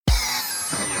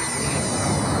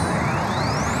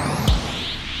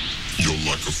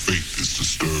The faith is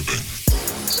disturbing.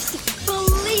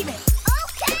 Believe it.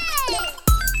 Okay.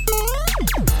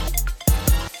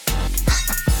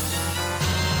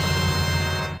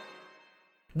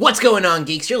 What's going on,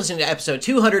 geeks? You're listening to episode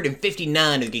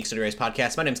 259 of the Geeks Under Race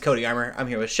podcast. My name's Cody Armour. I'm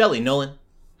here with Shelly Nolan.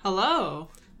 Hello.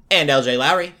 And LJ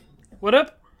Lowry. What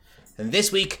up? And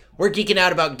this week, we're geeking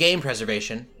out about game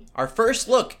preservation, our first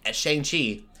look at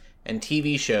Shang-Chi, and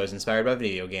TV shows inspired by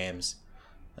video games.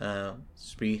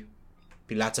 This will be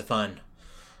lots of fun.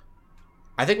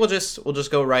 I think we'll just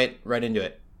go right into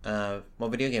it. What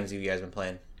video games have you guys been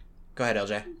playing? Go ahead,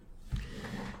 LJ.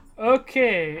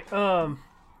 Okay, so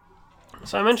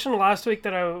I mentioned last week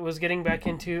that I was getting back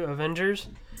into Avengers,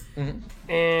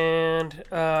 and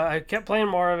I kept playing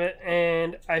more of it,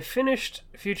 and I finished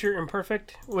Future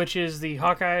Imperfect, which is the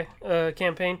Hawkeye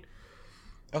campaign.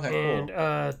 Okay, And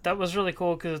cool. that was really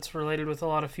cool because it's related with a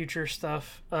lot of future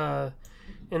stuff.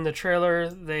 In the trailer,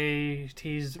 they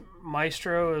teased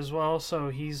Maestro as well, so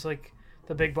he's like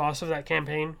the big boss of that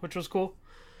campaign, which was cool.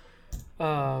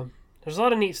 There's a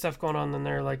lot of neat stuff going on in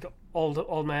there, like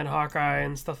old man Hawkeye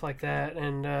and stuff like that,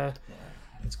 and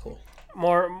That's cool.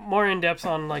 more in depth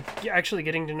on like actually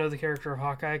getting to know the character of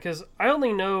Hawkeye, because I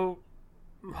only know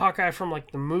Hawkeye from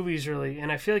like the movies really, and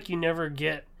I feel like you never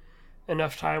get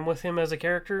enough time with him as a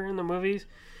character in the movies.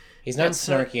 He's not And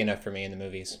so- snarky enough for me in the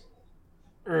movies.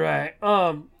 Right.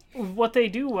 What they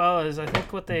do well is, I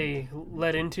think what they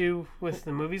led into with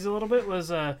the movies a little bit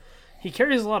was he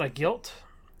carries a lot of guilt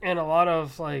and a lot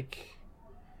of like,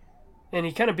 and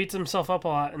he kind of beats himself up a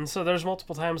lot, and so there's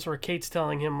multiple times where Kate's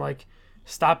telling him like,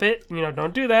 stop it,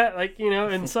 don't do that, like,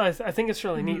 and so I think it's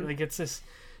really neat. Like, it's this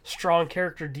strong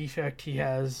character defect he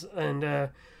has, and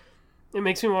it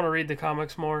makes me want to read the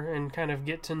comics more and kind of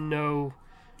get to know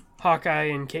Hawkeye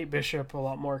and Kate Bishop a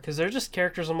lot more, because they're just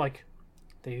characters I'm like,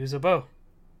 they use a bow.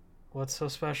 What's so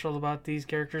special about these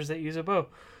characters that use a bow?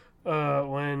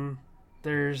 When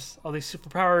there's all these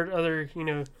superpowered other,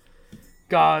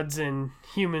 gods and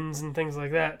humans and things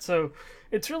like that. So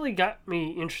it's really got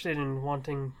me interested in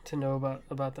wanting to know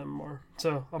about them more.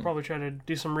 So I'll probably try to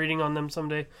do some reading on them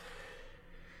someday.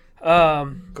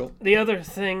 Cool. The other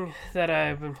thing that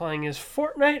I've been playing is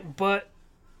Fortnite, but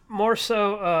more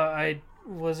so I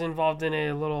was involved in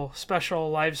a little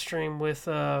special live stream with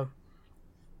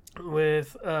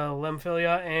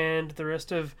Lemphilia and the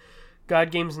rest of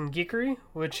God Games and Geekery,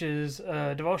 which is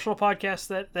a devotional podcast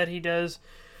that he does,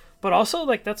 but also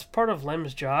like that's part of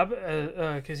Lem's job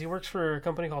because he works for a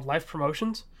company called Life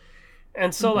Promotions,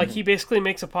 and so like he basically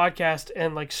makes a podcast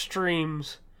and like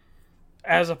streams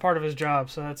as a part of his job.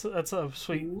 So that's a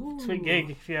sweet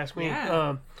gig if you ask me.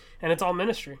 Yeah. And it's all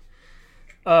ministry.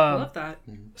 I love that.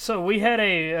 So we had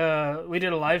we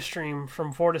did a live stream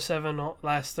from 4 to 7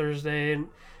 last Thursday, and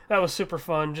that was super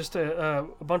fun. Just a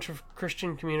bunch of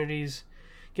Christian communities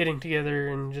getting together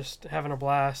and just having a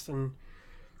blast, and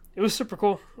it was super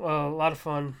cool. A lot of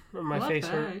fun. My love face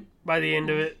that. hurt by the end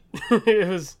of it. It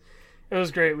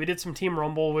was great. We did some Team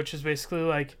Rumble, which is basically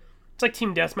like it's like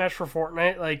Team Deathmatch for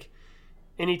Fortnite. Like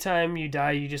anytime you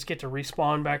die, you just get to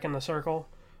respawn back in the circle.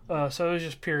 So it was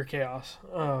just pure chaos.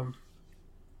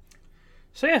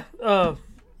 So yeah,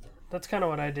 that's kind of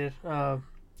what I did. I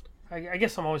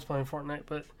guess I'm always playing Fortnite,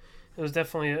 but it was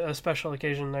definitely a special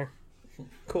occasion there.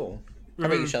 Cool. How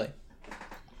about you, Shelly?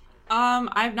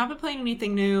 I've not been playing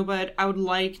anything new, but I would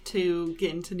like to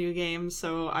get into new games,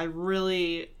 so I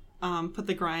really put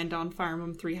the grind on Fire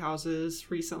Emblem Three Houses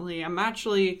recently. I'm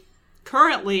actually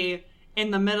currently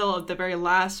in the middle of the very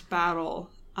last battle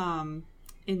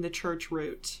in the church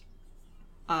route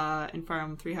in Fire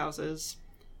Emblem Three Houses.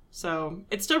 So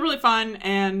it's still really fun,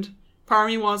 and part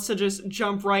of me wants to just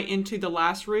jump right into the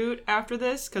last route after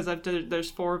this, because there's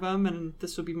 4 of them, and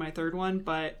this will be my 3rd one,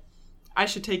 but I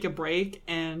should take a break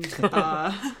and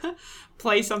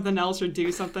play something else or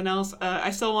do something else.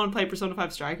 I still want to play Persona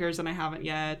 5 Strikers, and I haven't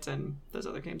yet, and there's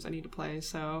other games I need to play,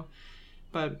 so...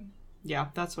 But, yeah,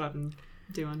 that's what I've been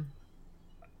doing.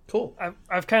 Cool.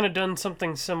 I've kind of done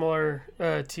something similar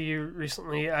to you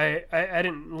recently. I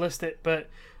didn't list it, but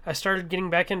I started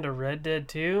getting back into Red Dead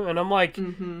 2, and I'm like,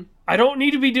 I don't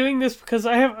need to be doing this because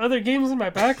I have other games in my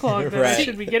backlog that I Right.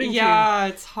 should be getting to. Yeah,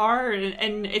 it's hard,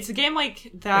 and it's a game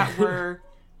like that where,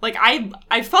 like,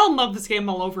 I fell in love with this game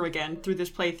all over again through this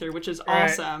playthrough, which is Right.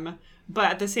 awesome.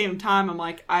 But at the same time, I'm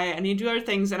like, I need to do other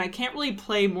things, and I can't really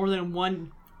play more than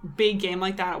one big game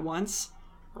like that at once,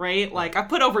 right? Like, I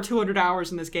put over 200 hours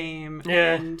in this game,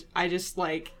 Yeah. and I just,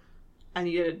 like, I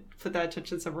need to put that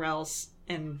attention somewhere else,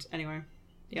 and anyway.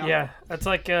 Yeah, that's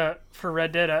like for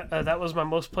Red Dead, that was my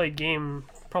most played game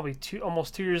probably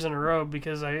almost 2 years in a row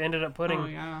because I ended up putting Oh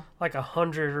yeah. like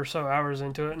 100 or so hours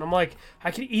into it, and I'm like, I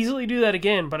could easily do that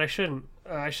again, but I shouldn't.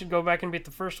 I should go back and beat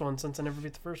the first one since I never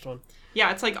beat the first one.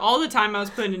 Yeah, it's like all the time I was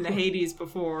putting into Hades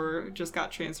before just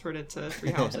got transferred into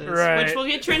Three Houses, Right. which will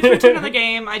get transferred to another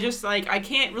game. I just I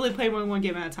can't really play more than one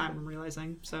game at a time. I'm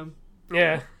realizing, so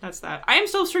Yeah, that's that. I am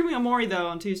still streaming Omori though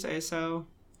on Tuesday, so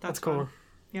that's cool. fun.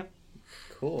 Yep.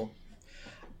 Cool.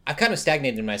 I've kind of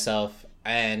stagnated myself,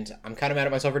 and I'm kind of mad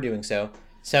at myself for doing so.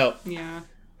 So Yeah.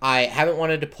 I haven't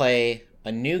wanted to play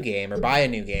a new game or buy a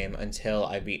new game until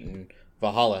I've beaten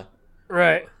Valhalla.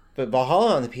 Right. But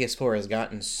Valhalla on the PS4 has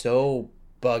gotten so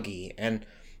buggy, and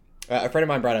a friend of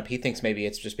mine brought up, he thinks maybe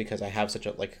it's just because I have such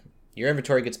a, like, your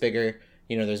inventory gets bigger,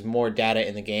 there's more data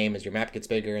in the game as your map gets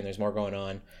bigger and there's more going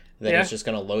on, that it's just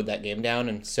going to load that game down,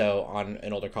 and so on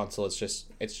an older console it's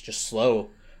just slow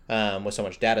with so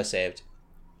much data saved.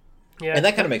 Yeah. And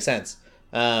that kind of makes sense.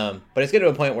 But it's getting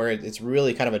to a point where it's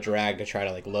really kind of a drag to try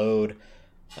to, like, load,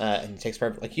 and it takes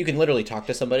forever. Like, you can literally talk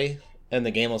to somebody and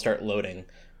the game will start loading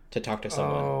to talk to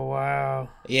someone. Oh wow.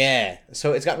 Yeah,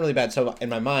 so it's gotten really bad. So in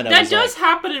my mind, I That was does like,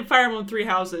 happen in Fire Emblem Three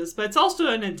Houses, but it's also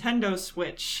a Nintendo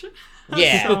Switch.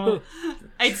 Yeah. So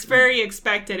it's very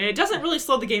expected. It doesn't really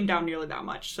slow the game down nearly that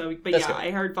much. So, but That's yeah, good.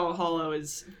 I heard Valhalla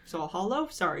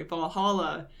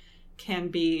can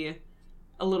be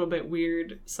a little bit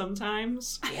weird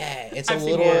sometimes. yeah, it's I've a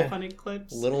seen little funny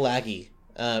clips. laggy.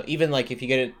 Even like if you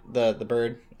get the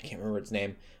bird, I can't remember its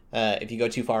name. If you go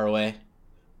too far away,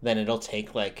 then it'll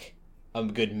take like a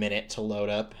good minute to load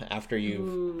up after you've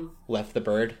Ooh. left the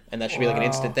bird, and that should be like an Wow.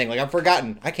 instant thing. Like, I've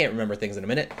forgotten. I can't remember things in a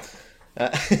minute.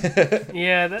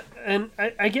 Yeah, and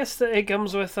I guess that it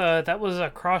comes with that was a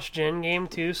cross-gen game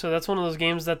too, so that's one of those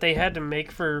games that they had to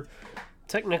make for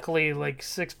technically like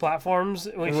 6 platforms.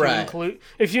 Right.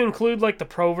 If you include like the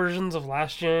pro versions of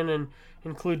last gen and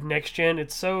include next gen,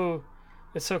 it's so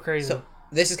crazy. So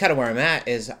this is kind of where I'm at.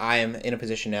 Is I am in a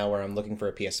position now where I'm looking for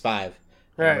a PS5.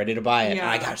 Right. I'm ready to buy it. Yeah. And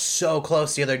I got so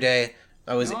close the other day.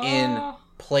 I was in Oh.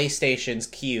 PlayStation's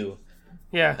queue,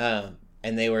 Yeah.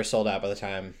 and they were sold out by the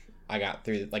time I got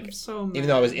through. Like, So even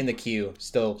though I was in the queue,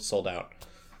 still sold out.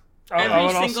 I Every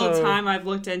would single also- time I've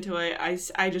looked into it,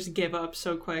 I just give up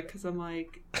so quick because I'm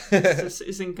like, this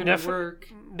isn't gonna work.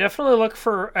 Definitely look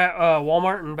for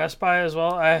Walmart and Best Buy as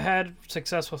well. I had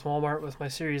success with Walmart with my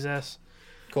Series S.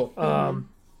 Cool. So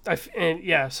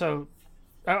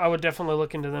I would definitely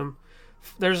look into them.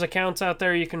 There's accounts out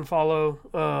there you can follow.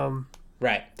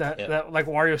 Right. That Yep. that like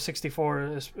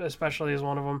Wario64 especially is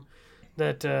one of them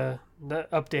that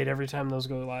update every time those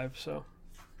go live. So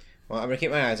Well, I'm gonna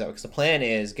keep my eyes out because the plan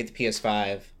is get the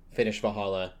PS5, finish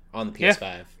Valhalla on the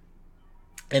PS5,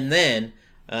 and then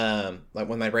like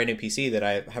with my brand new PC that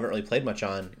I haven't really played much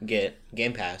on, get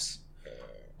Game Pass,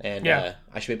 and I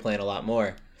should be playing a lot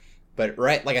more. But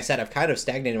like I said, I've kind of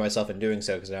stagnated myself in doing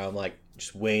so because now I'm like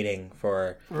just waiting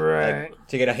for right.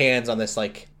 to get a hands on this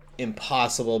like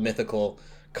impossible mythical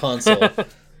console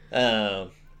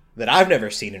that I've never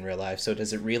seen in real life. So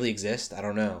does it really exist? I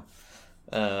don't know.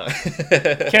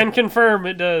 Can confirm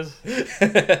it does.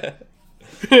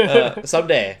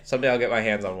 Someday I'll get my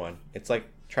hands on one. It's like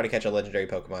trying to catch a legendary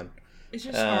Pokemon. It's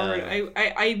just hard.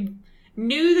 I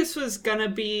knew this was gonna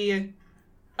be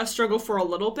a struggle for a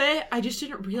little bit. I just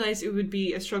didn't realize it would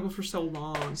be a struggle for so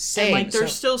long. Same. And like,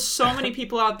 there's still so many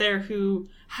people out there who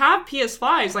have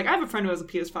PS5s. Like, I have a friend who has a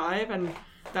PS5 and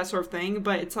that sort of thing.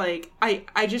 But it's like,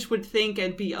 I just would think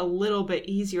it'd be a little bit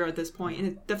easier at this point.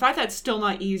 And the fact that it's still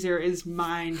not easier is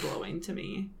mind blowing to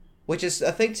me. Which is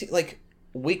a thing. Like,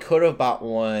 we could have bought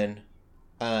one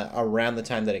around the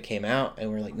time that it came out, and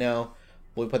we're like, no,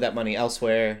 we put that money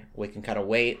elsewhere. We can kind of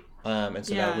wait, and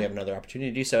so now Yeah. we have another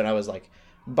opportunity to do so. And I was like,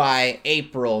 by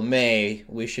April, May,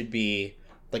 we should be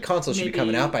consoles should be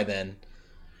coming Maybe. out by then.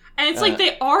 And it's like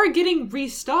they are getting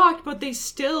restocked, but they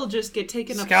still just get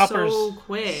taken Scalpers. up so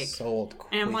quick. Sold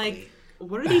quickly. And I'm like,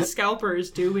 what are these scalpers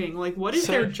doing? Like, what is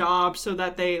their job so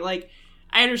that they, like,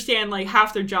 I understand, like,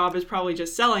 half their job is probably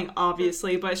just selling,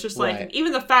 obviously, but it's just, like, Right.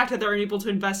 even the fact that they're able to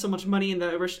invest so much money in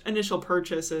the initial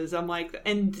purchases, I'm like,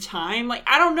 and the time, like,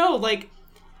 I don't know, like,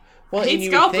 well, I hate and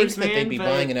you would think scalpers, that they'd man, be but-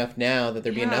 buying enough now that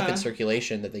there'd be enough in Yeah.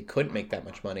 circulation that they couldn't make that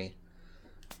much money.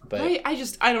 But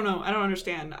I don't know. I don't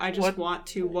understand. I just What- want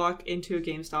to walk into a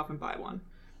GameStop and buy one.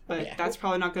 But Yeah. that's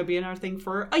probably not going to be another thing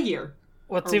for a year.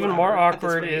 What's or even whatever more at this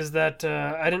awkward rate. is that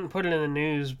I didn't put it in the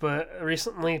news, but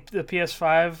recently the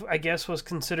PS5, I guess, was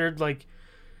considered like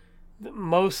the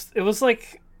most. It was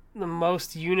like the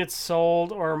most units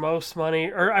sold or most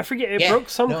money, or I forget. It broke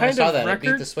some no, kind I saw of that. It beat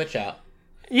record. the Switch out.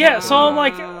 Yeah, so I'm Wow.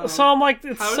 like,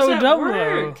 it's How does so that dumb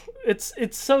work? though.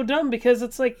 It's so dumb because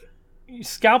it's like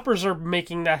scalpers are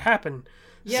making that happen.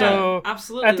 Yeah, So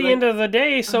absolutely. at the end of the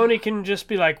day, Sony can just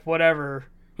be like, whatever.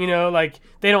 You know, like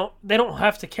they don't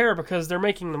have to care because they're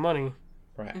making the money.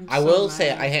 Right. I'm I so will mad.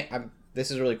 say,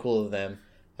 this is really cool of them.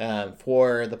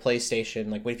 For the PlayStation,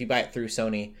 like if you buy it through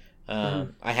Sony,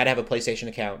 I had to have a PlayStation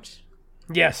account,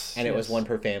 Yes. and it was one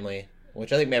per family,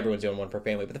 which I think everyone's doing one per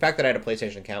family. But the fact that I had a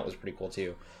PlayStation account was pretty cool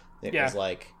too. It Yeah. was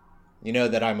like, you know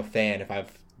that I'm a fan if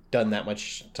I've done that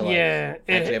much to like. Yeah,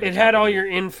 actually have a it chat had all with you. your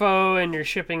info and your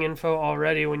shipping info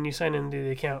already when you sign into the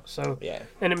account. So Yeah.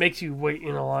 and it makes you wait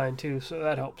in a line too, so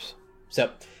that helps. So,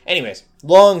 anyways,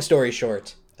 long story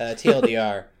short,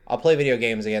 TLDR, I'll play video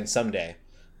games again someday.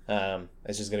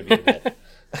 It's just gonna be a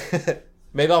bit.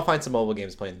 Maybe I'll find some mobile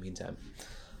games to play in the meantime.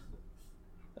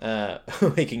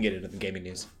 We can get into the gaming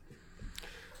news.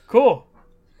 Cool.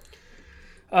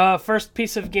 First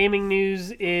piece of gaming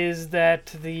news is that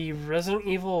the Resident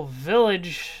Evil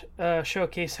Village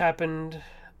showcase happened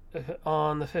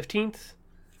on the 15th.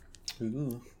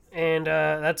 Ooh. And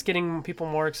that's getting people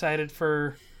more excited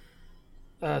for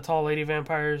tall lady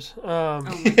vampires. Oh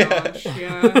my gosh,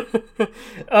 yeah.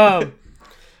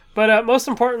 But most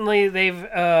importantly, they've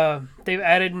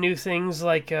added new things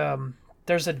like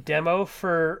there's a demo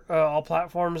for all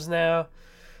platforms now,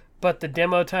 but the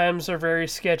demo times are very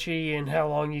sketchy and how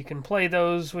long you can play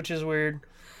those, which is weird.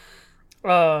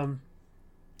 The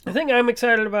thing I'm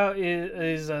excited about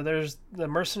is there's the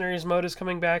Mercenaries mode is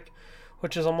coming back,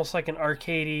 which is almost like an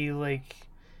arcadey like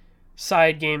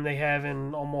side game they have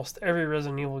in almost every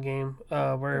Resident Evil game,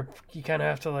 where you kind of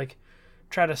have to like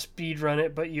try to speed run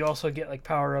it, but you also get like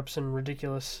power ups and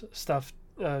ridiculous stuff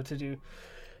to do.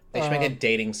 They should make a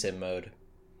dating sim mode.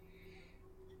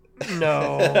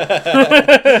 No,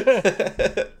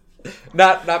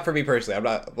 not for me personally. I'm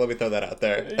not. Let me throw that out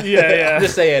there. Yeah. I'm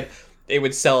just saying it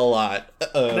would sell a lot.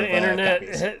 Of, the internet,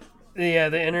 copies.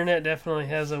 the internet definitely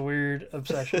has a weird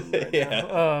obsession right Yeah.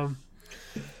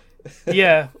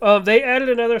 now. They added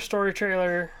another story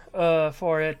trailer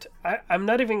for it. I'm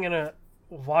not even gonna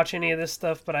watch any of this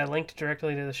stuff, but I linked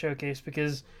directly to the showcase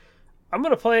because I'm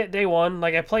gonna play it day one.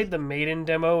 Like I played the Maiden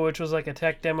demo, which was like a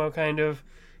tech demo kind of.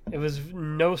 It was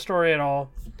no story at all,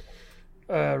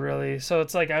 really. So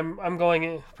it's like I'm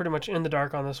going pretty much in the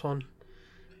dark on this one.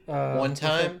 One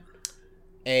time,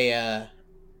 a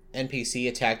NPC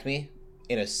attacked me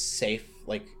in a safe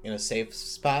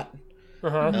spot.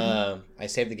 I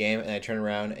saved the game and I turned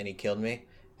around and he killed me.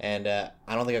 And I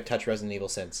don't think I've touched Resident Evil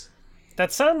since.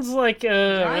 That sounds like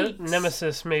Yikes.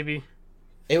 Nemesis, maybe.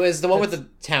 It was the one with the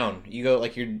town. You go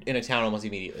like you're in a town almost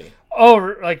immediately.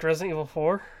 Oh, like Resident Evil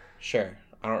 4? Sure,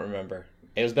 I don't remember.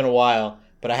 It was been a while,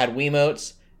 but I had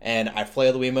Wiimotes and I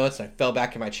flailed the Wiimotes and I fell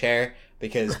back in my chair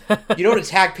because you don't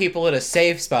attack people in a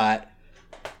safe spot.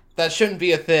 That shouldn't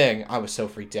be a thing. I was so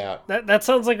freaked out. That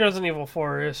sounds like Resident Evil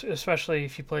 4, especially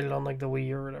if you played it on like the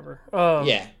Wii or whatever.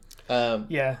 Yeah.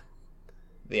 Yeah.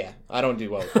 Yeah, I don't do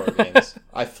well with horror games.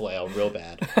 I flail real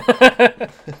bad.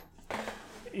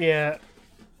 Yeah.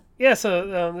 Yeah,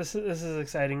 so this is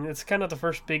exciting. It's kind of the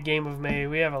first big game of May.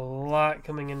 We have a lot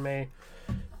coming in May.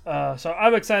 So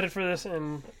I'm excited for this,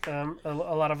 and a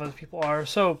lot of other people are.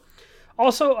 So,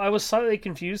 also, I was slightly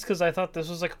confused because I thought this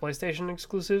was like a PlayStation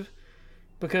exclusive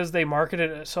because they marketed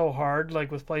it so hard,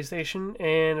 like with PlayStation,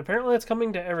 and apparently it's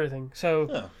coming to everything.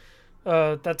 So,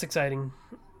 that's exciting.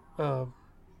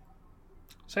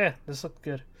 So yeah, this looked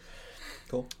good.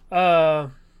 Cool.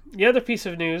 The other piece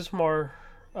of news, more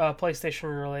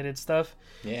PlayStation related stuff,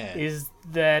 Yeah. is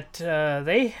that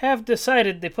they have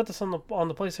decided, they put this on the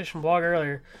PlayStation blog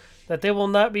earlier, that they will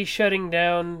not be shutting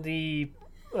down the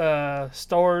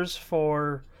stores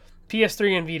for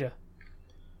PS3 and Vita.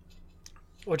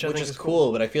 Which I Which think is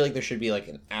cool, but I feel like there should be like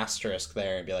an asterisk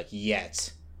there and be like,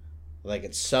 yet. Like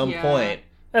at some Yeah. point,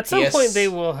 At some PS point they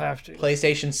will have to.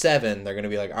 PlayStation 7, they're going to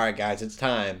be like, all right, guys, it's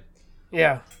time.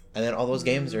 Yeah. And then all those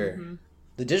games are...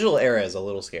 The digital era is a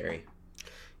little scary. And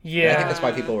I Yeah. think that's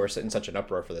why people were in such an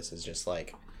uproar for this, is just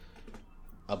like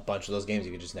a bunch of those games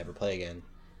you could just never play again.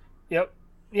 Yep.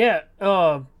 Yeah.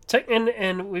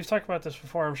 And we've talked about this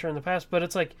before, I'm sure, in the past, but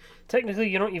it's like, technically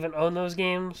you don't even own those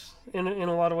games in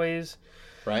a lot of ways.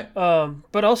 Right?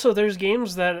 But also there's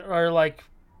games that are like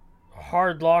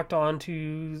hard locked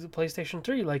onto the PlayStation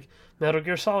 3, like Metal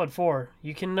Gear Solid 4.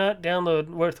 You cannot download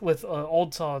with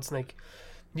old Solid Snake.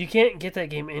 You can't get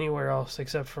that game anywhere else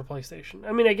except for PlayStation.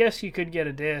 I mean, I guess you could get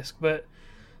a disc, but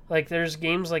like there's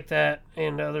games like that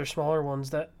and other smaller ones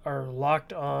that are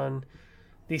locked on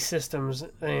these systems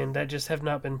and that just have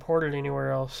not been ported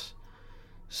anywhere else.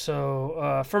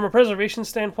 So from a preservation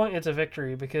standpoint, it's a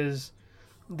victory because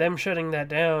them shutting that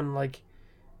down, like,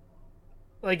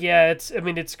 like, yeah,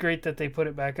 it's great that they put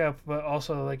it back up, but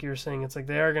also, like you were saying, it's like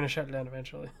they are going to shut it down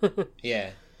eventually.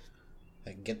 Yeah.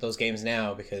 Like, get those games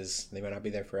now because they might not be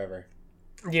there forever.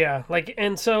 Yeah, like,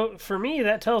 and so for me,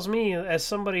 that tells me, as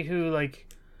somebody who, like,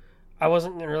 I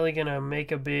wasn't really going to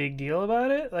make a big deal about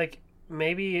it, like,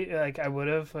 maybe, like, I would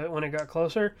have when it got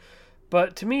closer,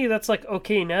 but to me, that's like,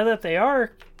 okay, now that they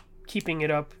are keeping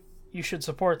it up, you should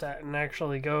support that and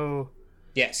actually go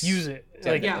Yes. use it.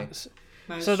 Definitely. Like,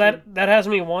 Yeah. so that has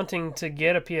me wanting to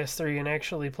get a PS3 and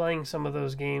actually playing some of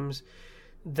those games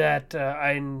that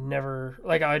I'd never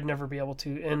be able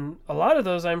to. And a lot of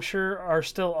those, I'm sure, are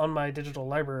still on my digital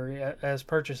library as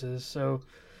purchases. So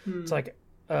it's like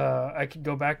I could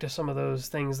go back to some of those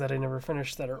things that I never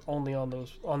finished that are only on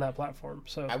that platform.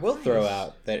 So I will throw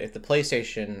out that if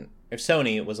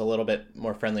Sony was a little bit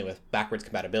more friendly with backwards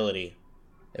compatibility,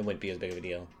 it wouldn't be as big of a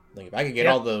deal. Like, if I could get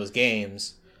all those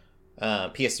games,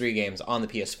 PS3 games, on the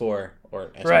PS4,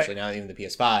 or essentially now even the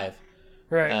PS5,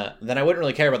 right, then I wouldn't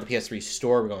really care about the PS3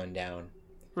 store going down.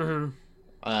 mm-hmm.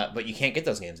 But you can't get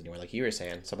those games anymore, like you were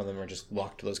saying. Some of them are just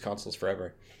locked to those consoles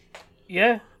forever.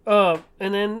 Yeah. And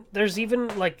then there's even,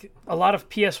 like, a lot of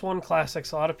PS1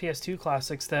 classics, a lot of PS2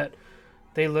 classics that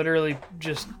they literally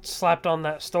just slapped on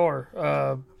that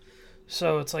store.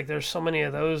 So it's like there's so many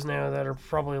of those now that are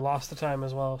probably lost to time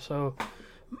as well. So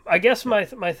I guess my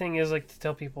thing is, like, to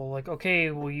tell people, like,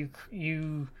 okay, well, you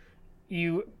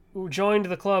joined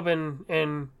the club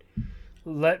and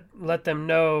let them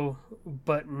know,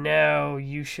 but now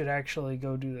you should actually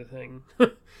go do the thing.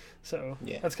 So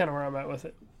that's kind of where I'm at with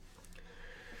it.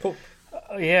 Cool.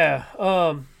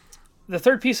 The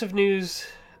third piece of news,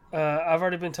 I've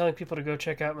already been telling people to go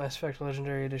check out Mass Effect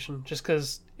Legendary Edition just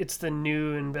because it's the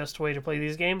new and best way to play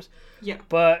these games. Yeah.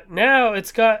 But now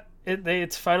it's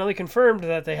finally confirmed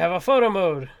that they have a photo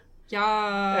mode.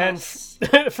 Yes.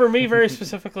 And for me, very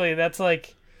specifically, that's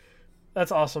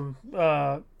awesome.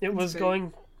 It was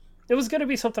going to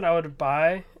be something I would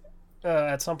buy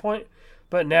at some point,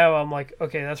 but now I'm like,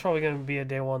 okay, that's probably going to be a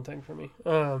day one thing for me.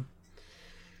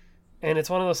 And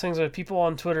it's one of those things where people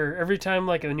on Twitter, every time,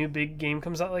 like, a new big game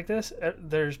comes out like this,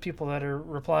 there's people that are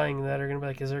replying that are going to be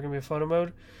like, is there going to be a photo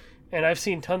mode? And I've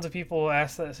seen tons of people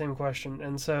ask that same question.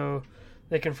 And so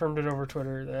they confirmed it over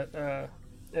Twitter that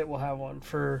it will have one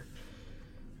for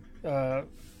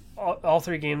all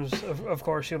three games. Of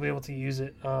course, you'll be able to use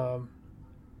it.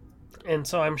 And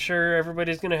so I'm sure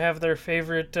everybody's going to have their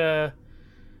favorite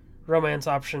romance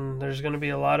option. There's going to be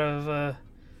a lot of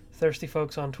thirsty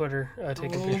folks on Twitter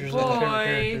taking pictures of their favorite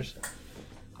characters.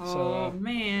 Oh,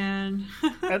 man.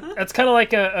 That's kind of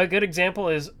like a good example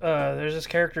is there's this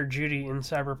character Judy in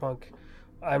Cyberpunk.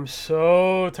 I'm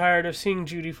so tired of seeing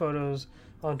Judy photos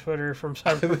on Twitter from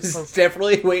Cyberpunk. I was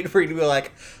definitely waiting for you to be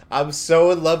like, I'm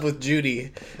so in love with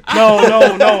Judy. No.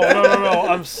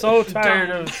 I'm so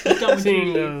tired of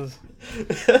seeing those.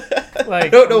 Like, I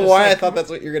don't know why I thought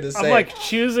that's what you're going to say. I'm like,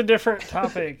 choose a different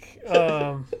topic.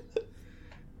 No,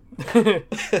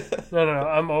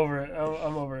 I'm over it.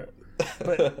 I'm over it.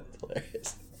 But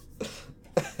hilarious.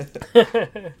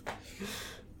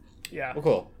 Yeah. Well,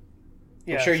 cool.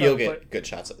 Yeah, I'm sure you'll get good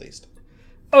shots at least.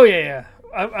 Oh, yeah.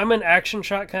 I'm an action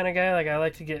shot kind of guy. Like, I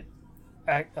like to get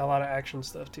a lot of action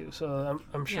stuff, too. So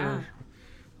I'm sure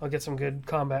I'll get some good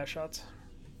combat shots.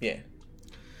 Yeah.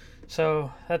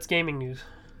 So that's gaming news.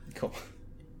 Cool.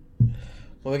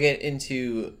 We'll get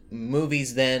into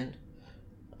movies then.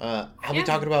 I'll be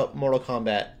talking about Mortal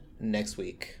Kombat next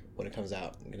week when it comes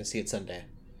out. I'm going to see it Sunday.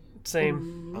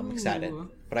 Same. I'm excited.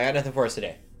 But I got nothing for us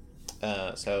today.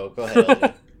 So go ahead,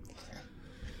 Elodie.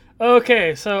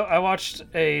 Okay, so I watched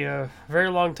a very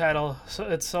long title. So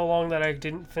it's so long that I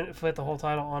didn't fit the whole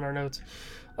title on our notes.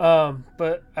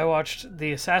 But I watched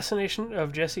The Assassination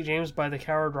of Jesse James by the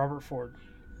Coward Robert Ford.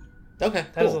 Okay,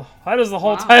 cool. That is the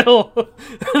whole title.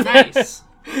 Nice.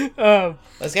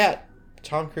 Let's get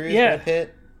Tom Cruise, Brad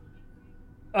Pitt.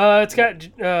 It's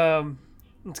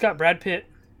got Brad Pitt.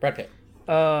 Brad Pitt.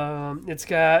 It's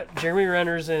got Jeremy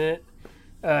Renner's in it.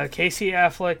 Casey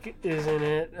Affleck is in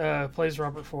it. Plays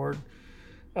Robert Ford.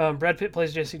 Brad Pitt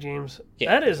plays Jesse James.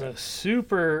 Yeah, that is a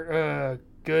super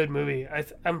good movie.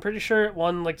 I'm pretty sure it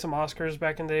won like some Oscars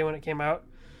back in the day when it came out.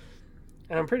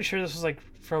 And I'm pretty sure this was like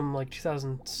from like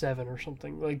 2007 or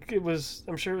something. Like it was.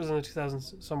 I'm sure it was in the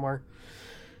 2000s somewhere.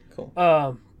 Cool.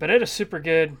 But it is super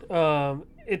good.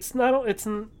 It's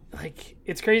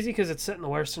crazy because it's set in the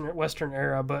Western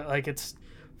era, but like it's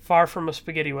far from a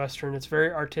spaghetti Western. It's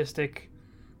very artistic.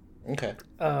 Okay.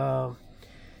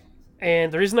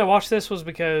 And the reason I watched this was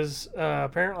because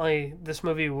apparently this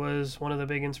movie was one of the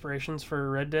big inspirations for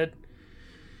Red Dead.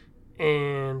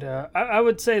 And I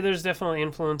would say there's definitely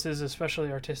influences,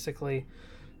 especially artistically.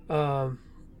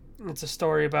 It's a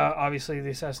story about, obviously, the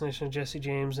assassination of Jesse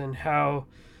James and how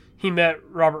he met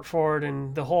Robert Ford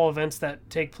and the whole events that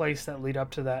take place that lead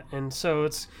up to that. And so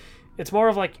it's more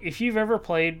of like, if you've ever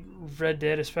played Red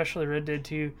Dead, especially Red Dead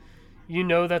 2, you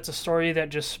know that's a story that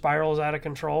just spirals out of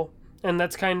control. And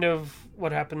that's kind of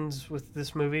what happens with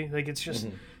this movie. Like, it's just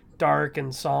dark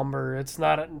and somber. It's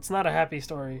not a happy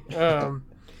story.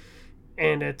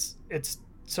 And it's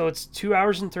 2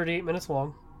 hours and 38 minutes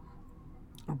long.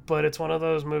 But it's one of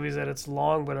those movies that it's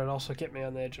long, but it also kept me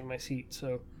on the edge of my seat.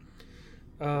 So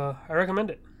I recommend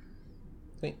it.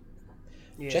 Sweet.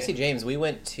 Yeah. Jesse James, we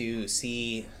went to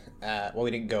see, well,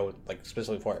 we didn't go like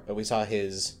specifically for it, but we saw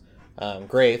his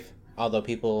grave, although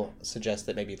people suggest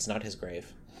that maybe it's not his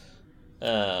grave.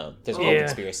 There's a whole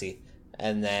conspiracy.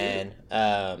 And then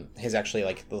his actually,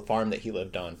 like, the farm that he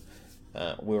lived on,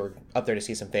 we were up there to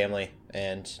see some family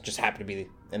and just happened to be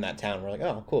in that town. We're like,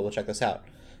 oh, cool, we'll check this out.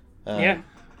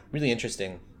 Really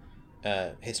interesting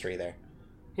history there.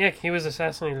 Yeah, he was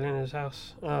assassinated in his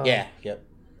house. Yeah, yep.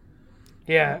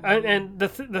 Yeah, and the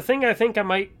thing I think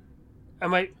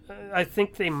I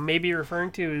think they may be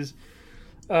referring to is,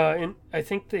 I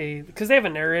think because they have a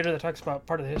narrator that talks about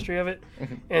part of the history of it,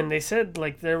 and they said,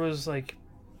 like, there was, like,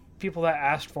 people that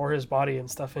asked for his body and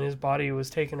stuff, and his body was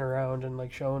taken around and,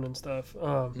 like, shown and stuff.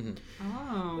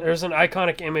 There's an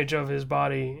iconic image of his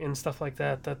body and stuff like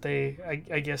that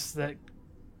I guess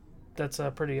that's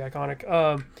pretty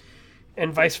iconic.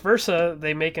 And vice versa,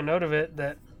 they make a note of it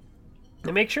that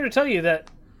they make sure to tell you that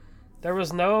there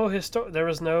was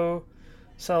no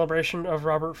celebration of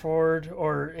Robert Ford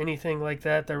or anything like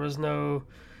that. There was no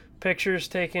pictures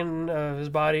taken of his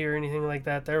body or anything like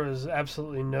that. There was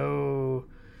absolutely no,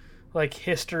 like,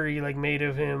 history, like, made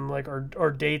of him, like,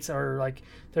 or dates, or, like,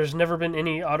 there's never been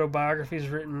any autobiographies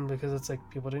written because it's like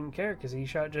people didn't care because he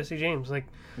shot Jesse James. Like,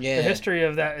 the history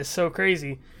of that is so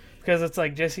crazy because it's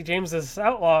like Jesse James is this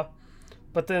outlaw,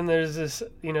 but then there's this,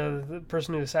 the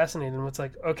person who assassinated him. It's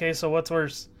like, okay, so what's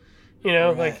worse?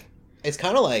 Like, it's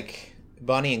kind of like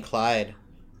Bonnie and Clyde.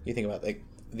 You think about, like,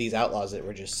 these outlaws that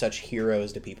were just such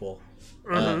heroes to people.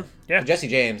 Jesse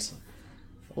James,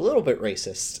 a little bit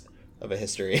racist of a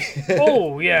history.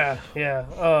 Oh, yeah.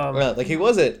 Well, like, he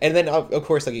wasn't, and then of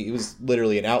course, like, he was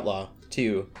literally an outlaw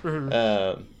too.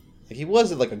 Like, he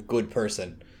wasn't, like, a good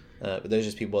person, but there's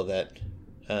just people that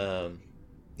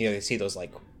they see those,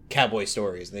 like, cowboy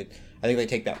stories, and I think they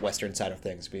take that Western side of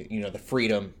things, the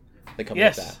freedom that comes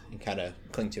with that, and kind of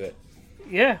cling to it.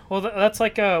 Yeah, well, that's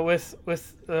like with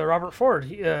Robert Ford.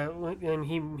 And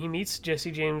he meets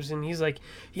Jesse James, and he's like,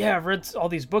 "Yeah, I've read all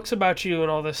these books about you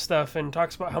and all this stuff," and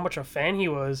talks about how much a fan he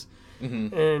was.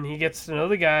 And he gets to know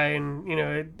the guy, and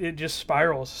it just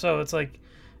spirals. So it's like,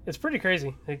 it's pretty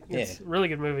crazy. It's a really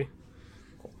good movie.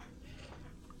 Cool.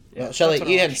 Yeah, well,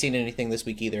 Shelley, you hadn't seen anything this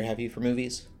week either, have you, for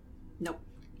movies? Nope.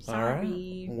 Sorry. All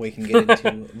right, we can get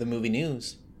into the movie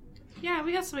news. Yeah,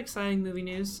 we got some exciting movie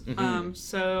news.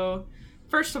 So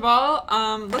first of all,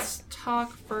 let's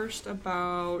talk first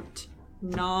about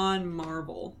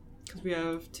non-Marvel, because we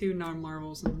have 2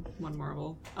 non-Marvels and 1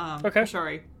 Marvel. Okay.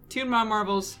 Sorry, 2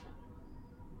 non-Marvels,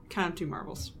 kind of 2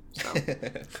 Marvels. So,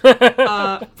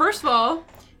 first of all,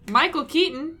 Michael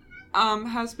Keaton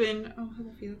has been. Oh,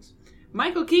 hello, Felix.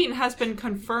 Michael Keaton has been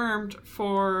confirmed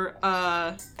for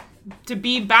to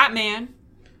be Batman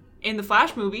in the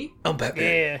Flash movie. Oh, Batman.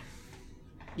 Yeah.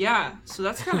 Yeah, so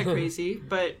that's kind of crazy,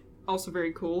 but also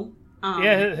very cool.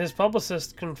 His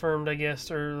publicist confirmed, I guess,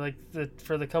 or like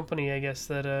for the company, I guess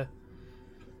that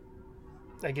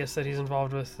he's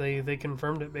involved with. They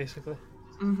confirmed it basically.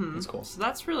 That's cool. So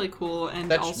that's really cool,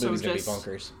 and that also movie's just gonna be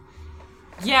bonkers.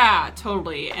 Yeah,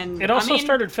 totally. And it also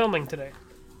started filming today.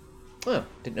 Oh,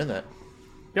 didn't know that.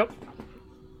 Yep.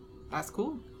 That's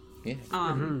cool. Yeah.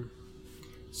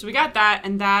 So we got that,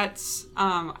 and that's,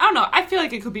 I don't know, I feel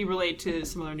like it could be related to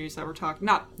some other news that we're talking,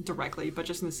 not directly, but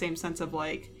just in the same sense of,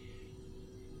 like,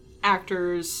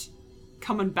 actors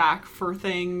coming back for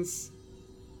things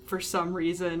for some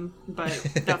reason, but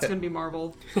that's going to be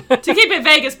Marvel. To keep it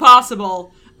vague as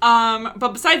possible.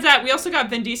 But besides that, we also got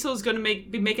Vin Diesel is going to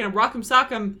be making a Rock'em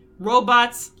Sock'em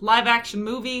Robots live-action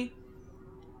movie.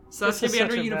 So that's going to be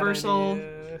under Universal.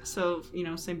 So,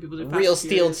 same people do Fast Real and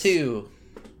Steel Furious. 2.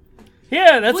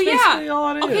 Yeah, that's basically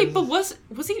all it is. Okay, but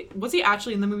was he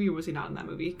actually in the movie, or was he not in that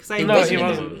movie? Because No, he in the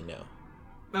wasn't. movie, no.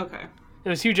 Okay. It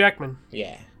was Hugh Jackman.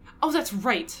 Yeah. Oh, that's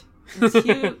right. It was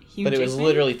Hugh But it was Jackman.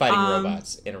 literally fighting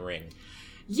robots in a ring.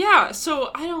 Yeah,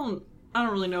 so I don't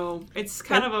really know. It's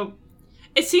kind of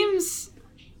it seems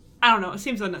I don't know. It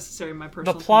seems unnecessary in my The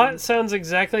personal plot opinion. sounds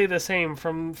exactly the same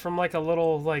from like a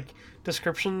little like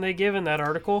description they give in that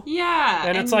article. Yeah.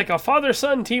 And it's like a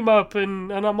father-son team up,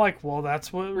 and I'm like, well,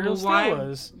 that's what Real Steel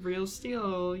is. Real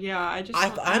Steel. Yeah, I just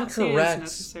I'm I don't see it as correct.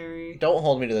 necessary. Don't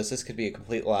hold me to this. This could be a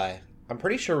complete lie. I'm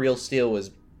pretty sure Real Steel was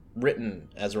written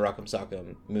as a Rock'em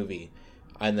Sock'em movie,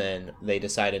 and then they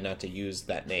decided not to use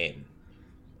that name.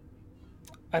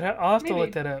 I'll have to Maybe.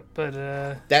 look that up, but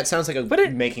That sounds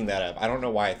like making that up. I don't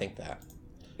know why I think that.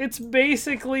 it's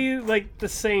basically like the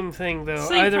same thing, though.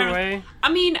 Same Either premise. way,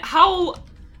 I mean, how...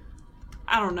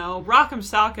 I don't know. Rock'em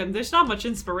Sock'em, there's not much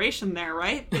inspiration there,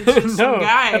 right? It's just no, some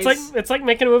guys. it's like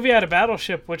making a movie out of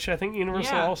Battleship, which I think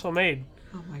Universal Yeah. also made.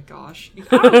 Oh my gosh.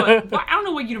 I don't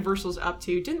know what Universal's up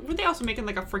to. Were they also making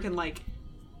like a freaking like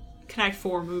Connect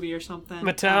 4 movie or something?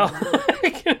 Mattel. I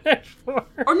don't know.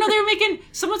 Or no, they were making...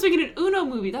 Someone's making an Uno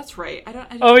movie. That's right. I don't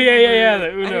Oh, yeah, remember,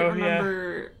 the Uno, I don't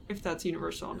remember if that's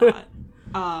Universal or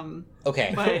not.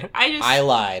 Okay. But I just... I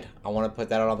lied. I want to put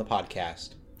that out on the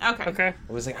podcast. Okay. Okay.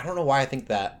 I was like, I don't know why I think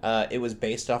that. It was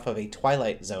based off of a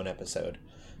Twilight Zone episode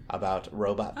about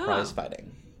robot prize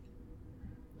fighting.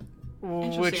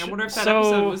 Interesting. I wonder if that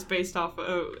episode was based off...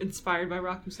 inspired by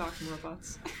Rock'em Sock'em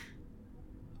Robots.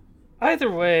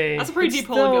 Either way, That's a pretty it's deep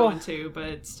hole to still- go into,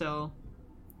 but still...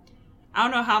 I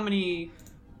don't know how many...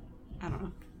 I don't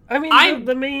know. I mean,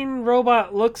 the main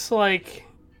robot looks like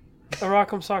a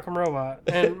Rock'em Sock'em robot,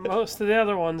 and most of the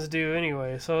other ones do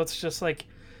anyway. So it's just like,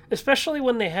 especially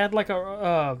when they had like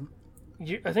I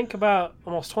think about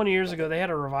almost 20 years ago, they had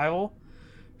a revival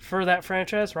for that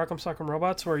franchise, Rock'em Sock'em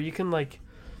Robots, where you can like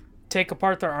take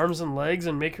apart their arms and legs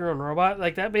and make your own robot.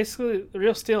 Like that, basically,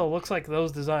 Real Steel looks like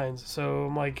those designs. So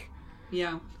I'm like,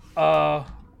 Yeah.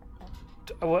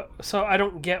 so I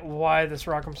don't get why this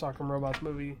Rock'em Sock'em Robots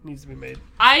movie needs to be made.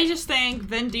 I just think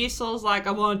Vin Diesel's like,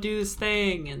 I want to do this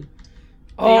thing, and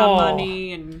they got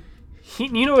money, and...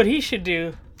 You know what he should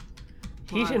do?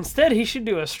 What? Instead, he should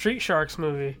do a Street Sharks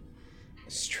movie.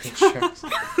 Street Sharks.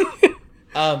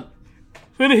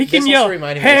 When he This can also yell,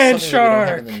 reminded me of "Hand something that we don't have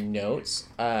shark!" in the notes,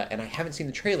 and I haven't seen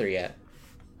the trailer yet.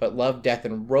 But Love, Death,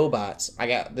 and Robots.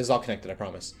 This is all connected, I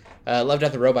promise. Love,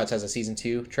 Death, and Robots has a season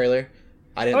 2 trailer.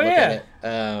 I didn't look at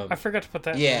it. I forgot to put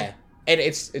that. Yeah, and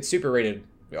it's super rated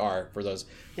R for those.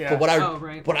 Yeah. But what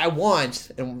right. I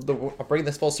want, and I'll bring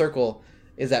this full circle,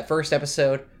 is that first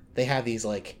episode. They have these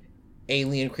like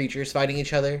alien creatures fighting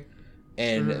each other,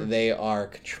 and they are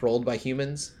controlled by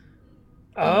humans.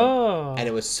 Oh. And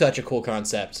it was such a cool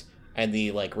concept, and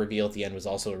the like reveal at the end was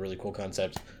also a really cool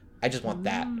concept. I just want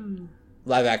that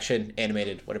live action,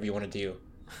 animated, whatever you want to do.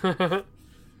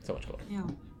 So much cooler. Yeah.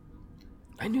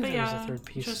 I knew But there was yeah, a third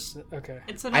piece. just- Okay.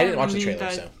 It's I didn't watch the movie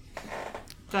trailer, so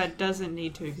that doesn't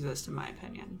need to exist, in my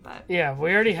opinion, but Yeah,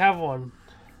 we already have one.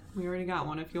 we already got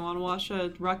one. If you want to watch a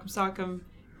Rock'em Sock'em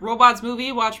Robots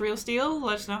movie, watch Real Steel.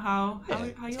 Let us know how yeah. you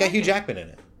It's like got Hugh it. Jackman in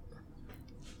it.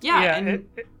 Yeah, and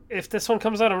If this one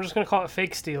comes out, I'm just gonna call it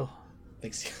Fake Steel.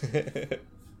 Thanks.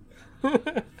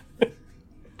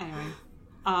 anyway.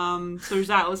 So there's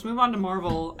that. Let's move on to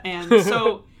Marvel. And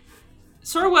so,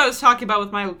 sort of what I was talking about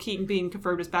with Michael Keaton being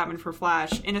confirmed as Batman for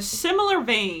Flash. In a similar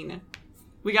vein,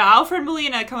 we got Alfred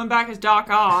Molina coming back as Doc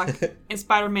Ock in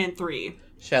Spider-Man 3.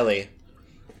 Shelley,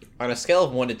 on a scale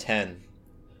of 1 to 10,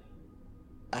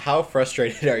 how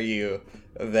frustrated are you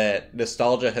that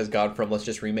nostalgia has gone from let's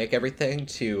just remake everything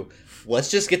to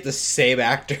let's just get the same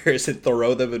actors and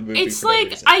throw them in movies? It's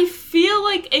like, I feel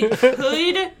like it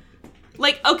could...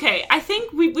 like, okay, I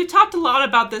think we've talked a lot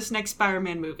about this next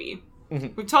Spider-Man movie.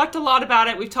 We've talked a lot about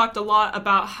it. We've talked a lot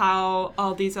about how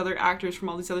all these other actors from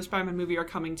all these other Spider-Man movies are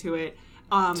coming to it.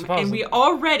 And we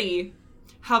already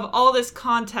have all this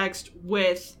context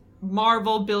with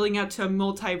Marvel building up to a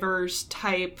multiverse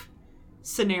type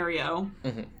scenario.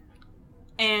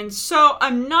 And so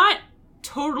I'm not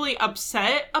totally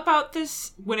upset about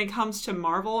this when it comes to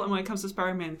Marvel and when it comes to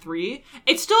Spider-Man 3.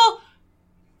 It's still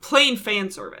plain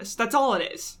fan service. That's all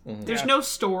it is. There's no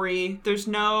story. There's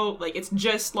no, like, it's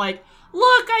just like,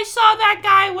 look, I saw that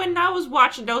guy when I was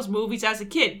watching those movies as a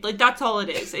kid. Like, that's all it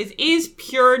is. It is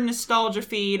pure nostalgia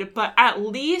feed, but at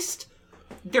least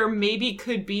there maybe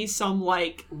could be some,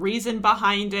 like, reason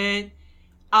behind it.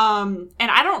 And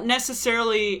I don't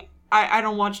necessarily... I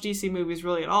don't watch DC movies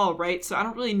really at all, right? So I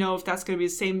don't really know if that's going to be the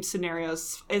same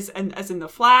scenarios as in The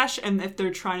Flash, and if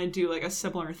they're trying to do, like, a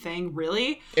similar thing,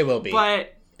 really. It will be.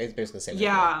 But... It's basically the same.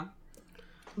 Yeah.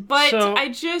 But So- I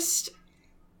just...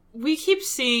 We keep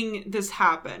seeing this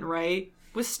happen, right?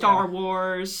 With Star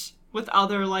Wars, with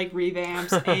other like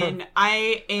revamps, and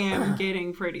I am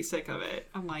getting pretty sick of it.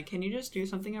 I'm like, can you just do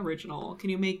something original? Can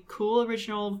you make cool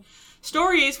original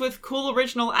stories with cool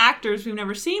original actors we've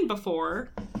never seen before?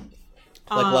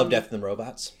 Like Love, Death, and Sure.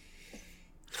 Robots.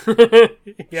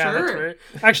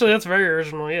 That's very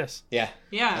original. Yes. Yeah.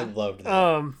 Yeah. I loved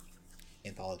that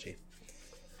anthology.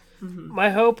 My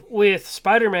hope with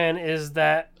Spider-Man is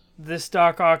that this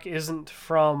Doc Ock isn't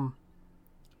from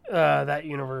that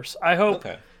universe. I hope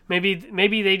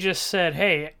maybe they just said,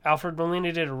 "Hey, Alfred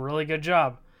Molina did a really good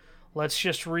job. Let's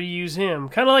just reuse him,"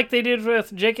 kind of like they did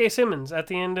with J.K. Simmons at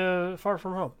the end of Far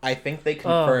From Home. I think they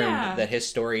confirmed Yeah. that his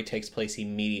story takes place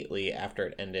immediately after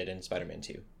it ended in Spider-Man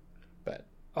 2. But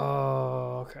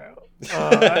Oh, okay.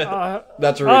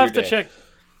 that's a I'll have to day. check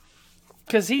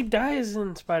because he dies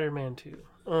in Spider-Man 2.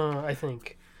 I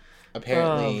think.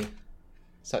 Apparently,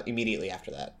 so immediately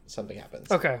after that, something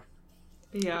happens. Okay.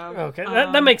 Yeah. Okay,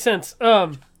 that makes sense.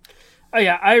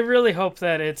 Yeah, I really hope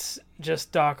that it's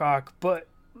just Doc Ock, but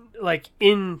like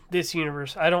in this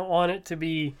universe, I don't want it to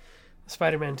be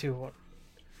Spider-Man 2 one.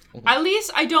 At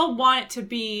least I don't want it to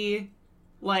be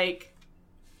like,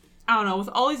 I don't know, with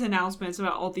all these announcements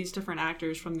about all these different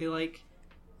actors from the like,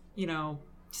 you know,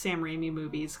 Sam Raimi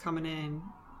movies coming in.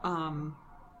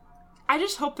 I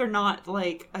just hope they're not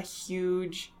like a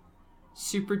huge,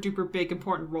 super duper big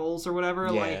important roles or whatever.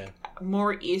 Yeah. Like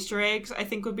more Easter eggs, I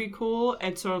think would be cool,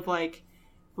 and sort of like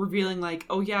revealing like,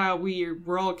 oh yeah,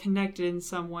 we're all connected in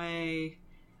some way.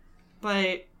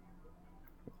 But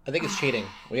I think it's cheating.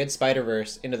 We had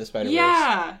Spider-Verse, Into the Spider-Verse.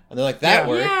 yeah, And they're like, that Yeah.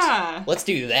 worked. yeah. Let's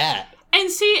do that. And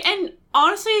see, and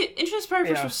honestly, Into the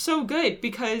Spider-Verse Yeah. was so good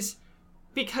because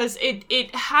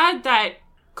it had that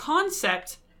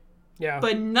concept, Yeah.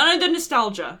 but none of the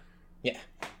nostalgia. Yeah.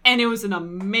 And it was an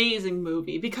amazing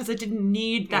movie because it didn't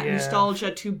need that Yeah. nostalgia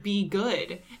to be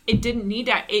good. It didn't need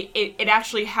that. It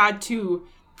actually had to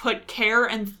put care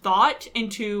and thought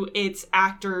into its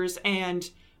actors and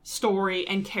story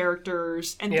and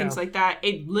characters and things like that.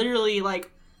 It literally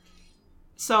like,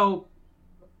 so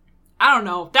I don't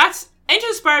know. That's Into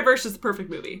the Spider-Verse is the perfect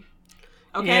movie.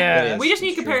 Okay? Yeah, we just need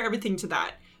to that's compare true. everything to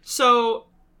that. So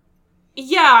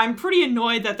yeah, I'm pretty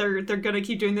annoyed that they're gonna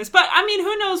keep doing this. But I mean,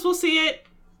 who knows? We'll see it.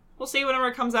 We'll see whenever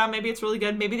it comes out. Maybe it's really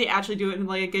good. Maybe they actually do it in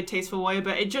like a good, tasteful way.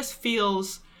 But it just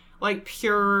feels like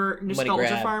pure nostalgia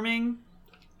grab. farming.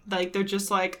 Like they're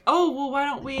just like, oh well, why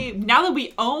don't we? Now that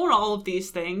we own all of these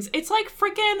things, it's like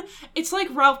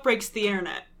Ralph Breaks the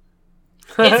Internet.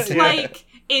 It's Yeah. like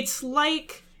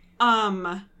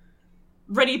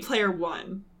Ready Player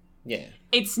One. Yeah.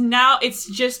 It's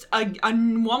just a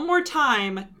one more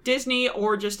time Disney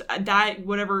or just that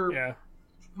whatever Yeah.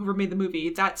 whoever made the movie,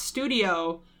 that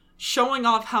studio showing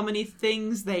off how many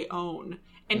things they own,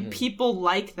 and people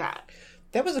like that.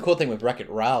 That was the cool thing with Wreck-It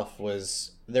Ralph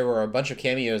was there were a bunch of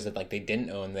cameos that like they didn't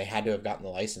own. They had to have gotten the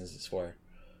licenses for.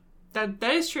 That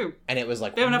is true. And it was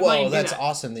like, They have enough money to whoa, do that's that.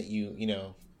 awesome that you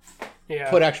know, Yeah.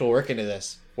 put actual work into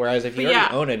this. Whereas if you But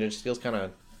already yeah. own it, it just feels kind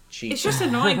of cheap. It's just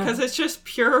annoying because it's just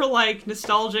pure like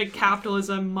nostalgic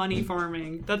capitalism money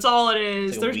farming. That's all it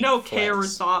is. It's like a There's weak no care or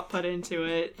flex. thought put into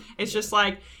it. It's just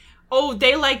like, oh,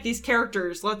 they like these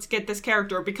characters. Let's get this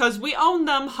character because we own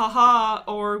them, haha,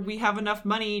 or we have enough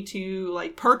money to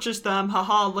like purchase them,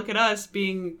 haha. Look at us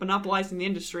being monopolizing the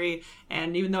industry.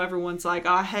 And even though everyone's like,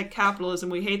 ah, heck, capitalism,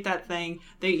 we hate that thing,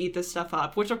 they eat this stuff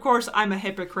up. Which of course I'm a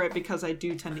hypocrite because I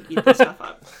do tend to eat this stuff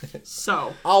up.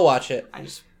 So I'll watch it. I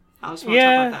just want to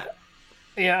Yeah. talk about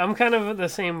that. Yeah, I'm kind of in the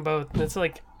same boat. It's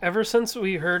like ever since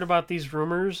we heard about these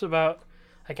rumors about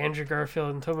like Andrew Garfield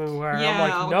and Tobey Maguire, Yeah, I'm I'll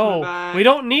like, come no, back. we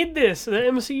don't need this. The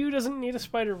MCU doesn't need a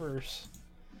Spider-Verse.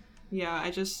 Yeah,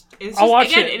 it's I'll just watch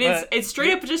again, it, it's but- it's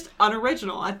straight up just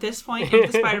unoriginal at this point.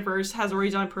 Into the Spider-Verse has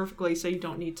already done perfectly, so you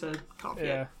don't need to copy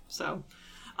Yeah. it. So,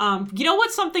 you know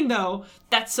what's something though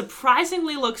that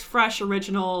surprisingly looks fresh,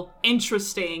 original,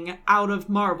 interesting out of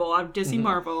Marvel, out of Disney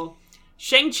Marvel.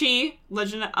 Shang-Chi,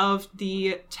 Legend of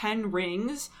the Ten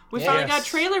Rings. We finally got a Yes.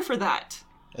 trailer for that.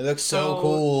 It looks so So-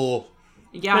 cool.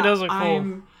 Yeah, It does look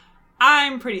cool.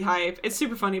 I'm pretty hype. It's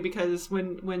super funny because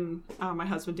when my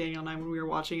husband Daniel and I, when we were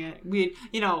watching it, we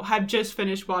had just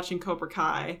finished watching Cobra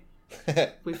Kai.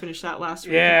 We finished that last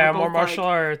week. Yeah, and we're more both martial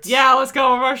like, arts. Yeah, let's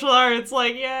go martial arts.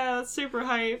 Like, yeah, that's super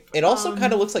hype. It also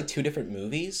kind of looks like two different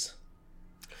movies.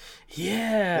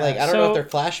 Yeah. Like I don't know if they're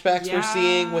flashbacks we're Yeah.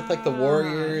 seeing with like the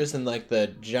warriors and like the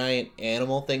giant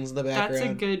animal things in the That's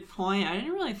background. a good point. I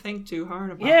didn't really think too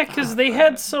hard about Yeah, that. because they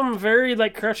had some very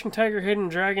like Crouching Tiger, Hidden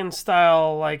Dragon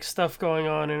style like stuff going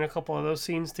on in a couple of those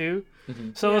scenes too.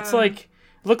 So it's Yeah. like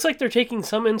looks like they're taking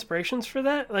some inspirations for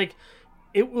that. Like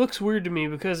it looks weird to me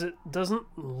because it doesn't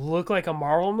look like a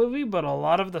Marvel movie, but a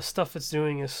lot of the stuff it's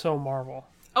doing is so Marvel.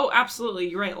 Oh, absolutely.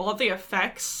 You're right. A lot of the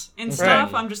effects and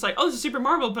stuff, I'm just like, oh, this is Super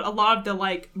Marvel, but a lot of the,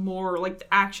 like, more, like,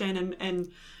 the action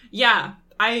and yeah,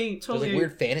 I totally... There's, like,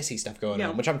 weird fantasy stuff going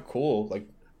on, which I'm cool. Like,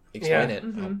 explain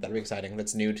it. That'd be exciting.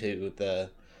 That's new to the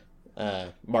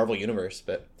Marvel Universe,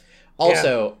 but...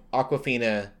 Also,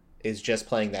 Awkwafina is just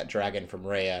playing that dragon from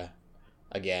Raya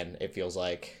again, it feels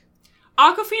like.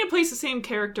 Awkwafina plays the same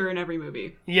character in every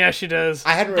movie. Yeah, she does.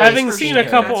 I hadn't really Having seen a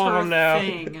couple of them now.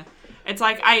 Thing. It's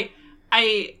like, I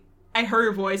heard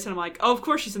her voice and I'm like, oh, of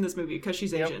course she's in this movie because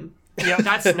she's Asian. Yep.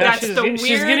 That's the weird...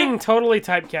 She's getting totally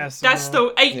typecast. That's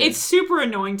it's super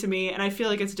annoying to me, and I feel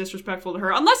like it's disrespectful to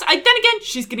her. Unless, then again,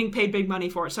 she's getting paid big money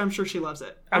for it, so I'm sure she loves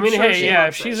it. I mean, hey, yeah,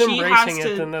 if she's embracing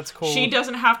it, then that's cool. She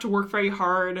doesn't have to work very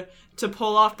hard to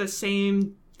pull off the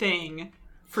same thing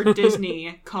for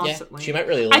Disney constantly. Yeah, she might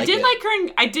really like it.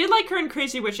 I did like her in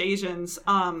Crazy Rich Asians,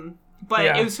 but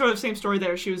it was sort of the same story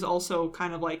there. She was also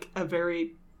kind of like a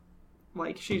very...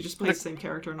 Like, she just plays the same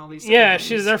character in all these things.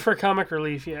 She's there for comic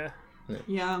relief, Yeah,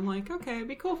 I'm like, okay, it'd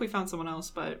be cool if we found someone else,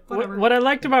 but whatever. What I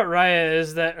liked about Raya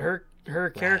is that her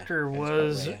character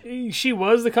was... She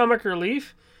was the comic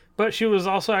relief, but she was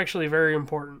also actually very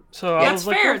important. So I was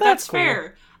like, fair. Oh, That's cool.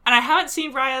 fair. And I haven't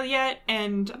seen Raya yet,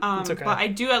 and okay. but I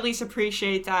do at least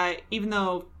appreciate that even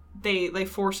though they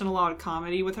force in a lot of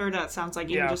comedy with her, that sounds like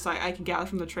even just like I can gather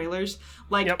from the trailers.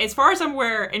 Like, as far as I'm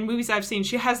aware, in movies I've seen,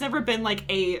 she has never been like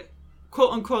a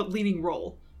quote-unquote leading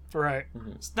role. Right.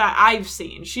 That I've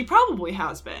seen. She probably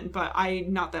has been, but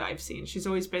not that I've seen. She's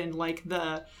always been like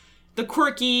the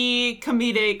quirky,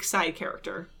 comedic side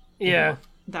character. Yeah.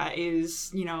 That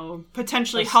is,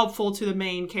 potentially helpful to the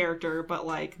main character, but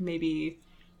like maybe,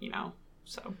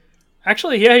 so.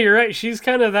 Actually, yeah, you're right. She's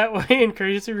kind of that way in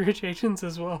Crazy Rich Asians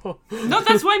as well. No,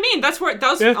 that's what I mean. That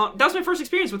was my first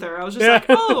experience with her. I was just like,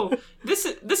 oh, this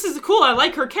is cool. I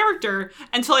like her character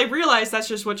until I realized that's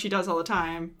just what she does all the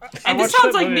time. And this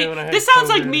sounds like me. This sounds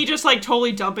like me just like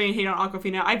totally dumping and hating on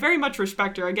Awkwafina. I very much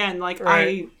respect her. Again, like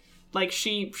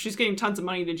she's getting tons of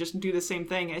money to just do the same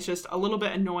thing. It's just a little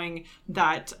bit annoying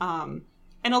that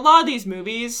in a lot of these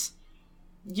movies,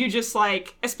 you just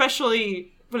like,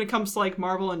 especially when it comes to like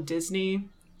Marvel and Disney,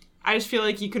 I just feel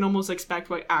like you can almost expect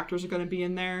what actors are going to be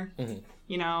in there,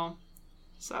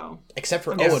 so. Except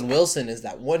for Owen Wilson is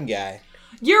that one guy.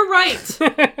 You're right.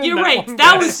 You're right.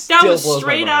 That was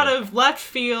straight out of left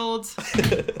field.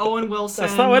 Owen Wilson.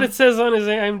 That's not what it says on his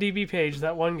IMDb page.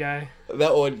 That one guy.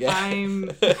 That one guy.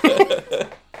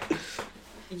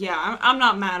 I'm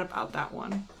not mad about that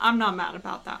one.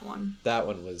 That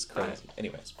one was crazy.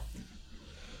 Anyways.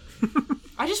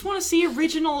 I just want to see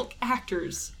original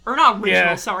actors. Or not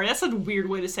original, sorry. That's a weird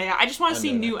way to say it. I just want to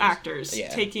see new actors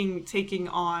taking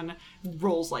on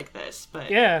roles like this. But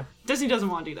Disney doesn't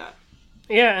want to do that.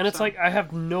 Yeah, and it's like, I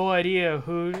have no idea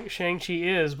who Shang-Chi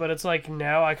is, but it's like,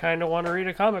 now I kind of want to read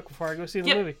a comic before I go see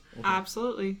the movie.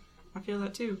 Absolutely. I feel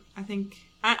that too. I think...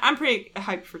 I'm pretty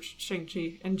hyped for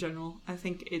Shang-Chi in general. I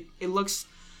think it looks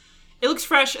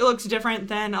fresh, it looks different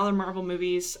than other Marvel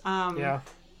movies. And...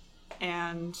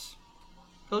 it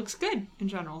looks good in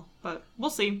general, but we'll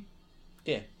see.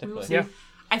 Yeah, definitely. Yeah.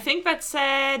 I think that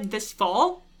said this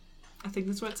fall. I think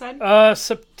that's what it said.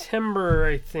 September,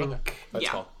 I think. Okay. That's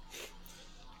fall.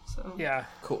 So. Yeah.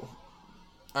 Cool.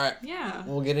 All right. Yeah.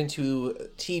 We'll get into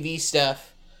TV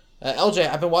stuff. LJ,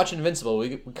 I've been watching Invincible.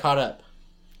 We caught up.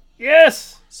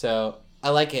 Yes. So I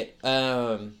like it.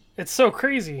 It's so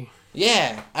crazy.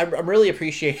 Yeah, I'm really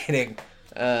appreciating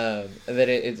that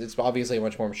it's obviously a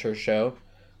much more mature show.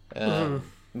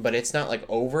 But it's not like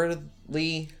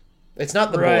overly. It's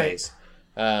not The Boys.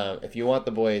 If you want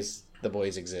The Boys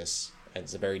exists. And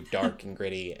it's a very dark and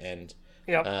gritty, and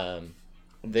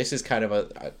this is kind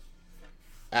of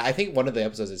I think one of the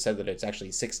episodes it said that it's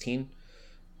actually 16,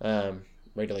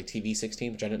 rated like TV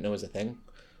 16, which I didn't know was a thing.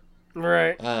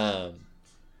 Right.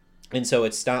 And so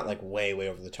it's not like way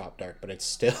over the top dark, but it's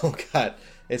still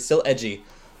edgy.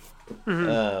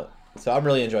 So I'm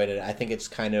really enjoying it. I think it's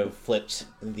kind of flipped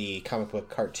the comic book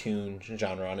cartoon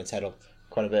genre on its head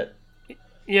quite a bit.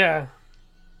 Yeah.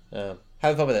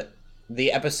 Having fun with it.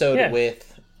 The episode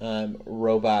with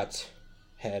Robot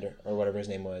Head, or whatever his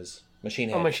name was. Machine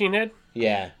Head. Oh, Machine Head?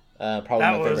 Yeah. Probably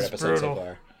that my favorite episode brutal. so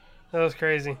far. That was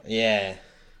crazy. Yeah.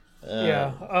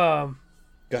 Go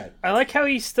ahead. I like how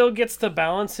he still gets to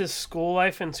balance his school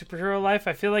life and superhero life.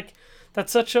 I feel like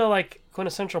that's such a like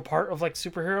quintessential part of like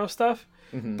superhero stuff.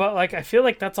 Mm-hmm. But like I feel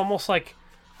like that's almost like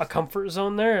a comfort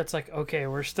zone there. It's like, okay,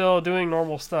 we're still doing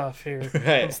normal stuff here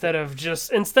instead of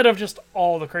just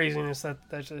all the craziness that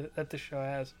the show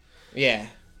has. Yeah.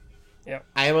 Yep.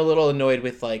 I am a little annoyed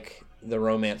with like the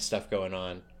romance stuff going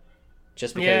on,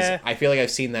 just because Yeah. I feel like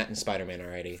I've seen that in Spider-Man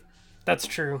already. That's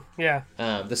true. Yeah.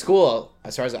 The school,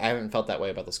 as far as I haven't felt that way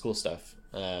about the school stuff.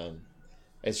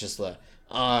 It's just like,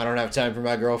 oh, I don't have time for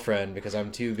my girlfriend because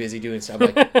I'm too busy doing stuff.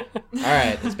 I'm like, all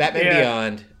right, it's Batman Yeah.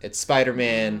 Beyond, it's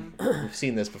Spider-Man. We've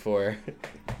seen this before.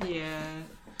 Yeah.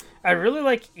 I really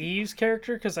like Eve's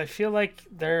character because I feel like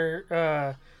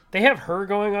they have her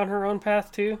going on her own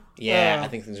path too. Yeah, I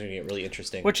think things are gonna get really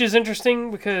interesting. Which is interesting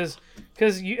because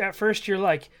you at first you're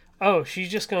like, oh, she's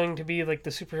just going to be like the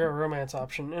superhero romance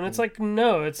option, and it's like,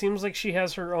 no, it seems like she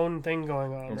has her own thing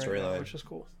going on right now, storyline. which is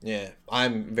cool. Yeah,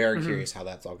 I'm very curious how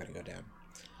that's all gonna go down.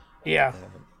 Yeah.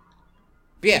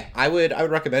 But yeah, I would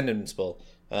recommend Invincible.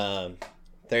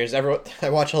 There's I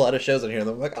watch a lot of shows on here, and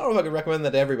I'm like, I don't know if I can recommend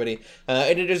that to everybody.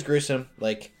 And it is gruesome,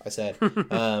 like I said. You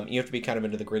have to be kind of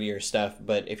into the grittier stuff,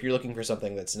 but if you're looking for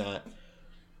something that's not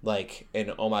like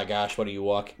an oh my gosh, what are you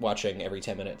watching every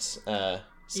 10 minutes?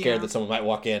 Scared that someone might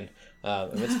walk in.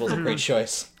 Invincible's a great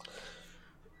choice.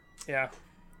 Yeah.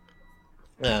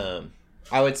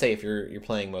 I would say if you're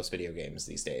playing most video games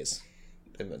these days,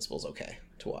 Invincible's okay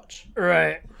to watch.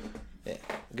 Right. Yeah,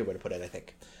 good way to put it, I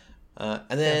think.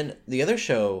 And then the other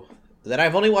show that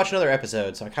I've only watched another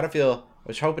episode, so I kind of feel I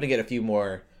was hoping to get a few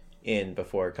more in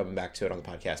before coming back to it on the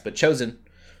podcast. But Chosen,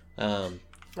 Oh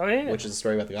yeah. which is a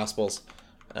story about the Gospels,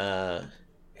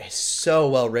 is so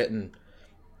well written.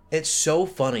 It's so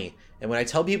funny, and when I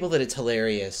tell people that it's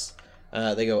hilarious,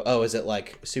 they go, "Oh, is it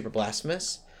like super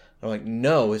blasphemous?" I'm like,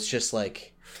 "No, it's just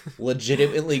like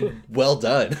legitimately well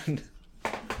done."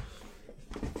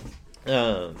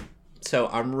 So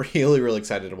I'm really, really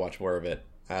excited to watch more of it.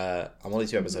 I'm only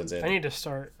 2 episodes in. I need to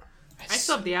start. I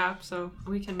still have the app, so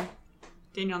we can.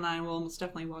 Daniel and I will most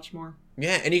definitely watch more.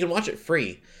 Yeah, and you can watch it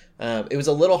free. It was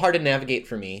a little hard to navigate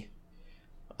for me.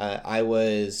 I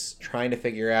was trying to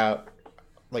figure out,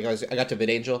 like I got to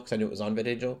VidAngel because I knew it was on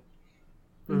VidAngel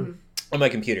on my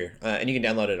computer, and you can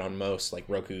download it on most like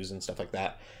Roku's and stuff like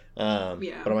that.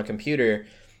 Yeah. But on my computer,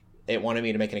 it wanted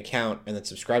me to make an account and then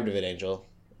subscribe to VidAngel,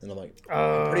 and I'm like,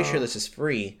 I'm pretty sure this is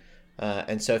free.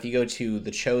 And so if you go to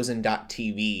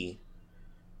thechosen.tv,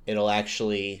 it'll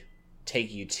actually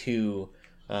take you to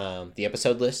the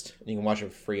episode list. You can watch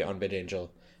it for free on VidAngel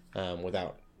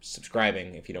without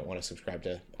subscribing if you don't want to subscribe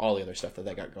to all the other stuff that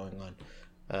they got going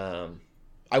on.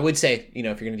 I would say, if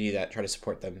you're going to do that, try to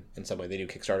support them in some way. They do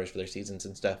Kickstarters for their seasons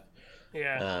and stuff.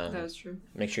 Yeah. That is true.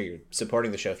 Make sure you're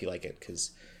supporting the show if you like it,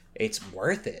 because it's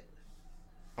worth it.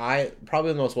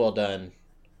 Probably the most well done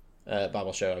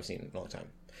Bible show I've seen in a long time.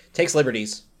 Takes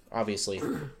liberties, obviously.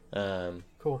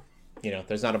 Cool.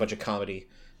 There's not a bunch of comedy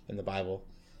in the Bible,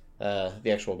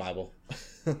 the actual Bible.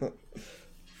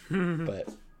 But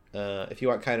if you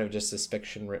want kind of just this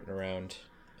fiction written around,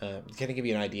 it's going to give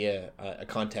you an idea, a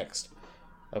context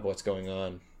of what's going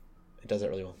on. It does it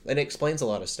really well. And it explains a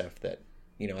lot of stuff that,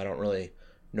 I don't really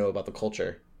know about the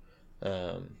culture.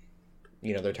 They're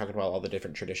talking about all the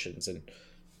different traditions and,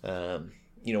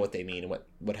 what they mean and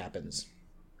what happens.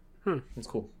 It's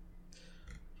cool.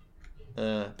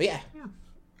 But yeah.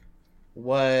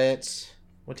 What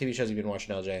TV shows have you been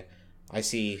watching, LJ? I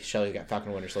see Shelly got Falcon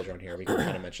and Winter Soldier on here. We can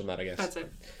kind of mention that, I guess. That's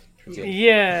it.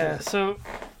 Yeah. So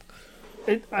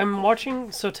I'm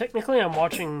watching. So technically, I'm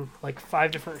watching like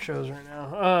 5 different shows right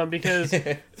now. Because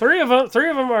three of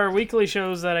them are weekly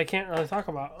shows that I can't really talk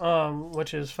about.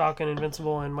 Which is Falcon,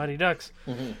 Invincible, and Mighty Ducks.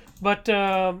 Mm-hmm. But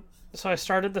so I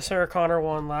started the Sarah Connor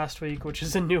one last week, which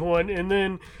is a new one, and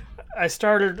then I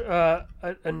started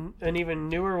an even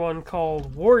newer one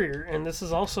called Warrior, and this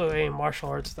is also a martial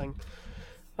arts thing.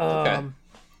 Okay.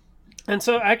 And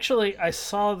so actually I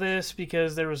saw this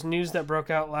because there was news that broke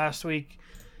out last week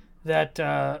that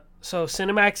so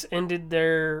Cinemax ended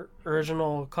their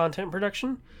original content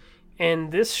production,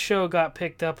 and this show got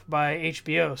picked up by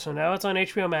HBO. So now it's on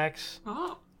HBO Max.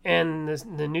 Oh. And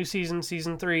the new season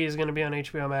 3, is going to be on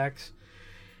HBO Max.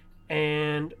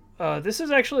 And this is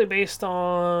actually based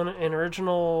on an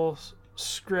original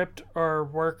script or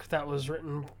work that was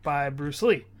written by Bruce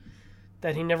Lee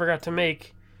that he never got to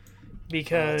make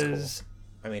because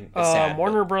I mean, it's sad,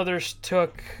 Warner Brothers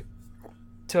took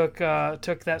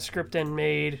that script and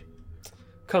made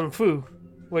Kung Fu,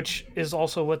 which is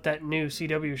also what that new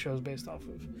CW show is based off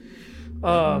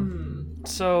of.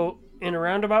 So in a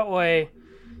roundabout way,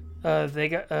 they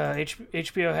got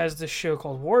HBO has this show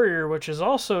called Warrior, which is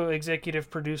also executive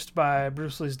produced by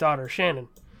Bruce Lee's daughter Shannon,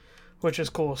 which is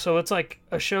cool. So it's like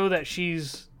a show that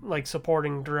she's like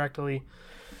supporting directly,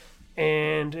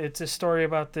 and it's a story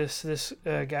about this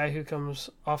guy who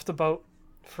comes off the boat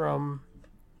from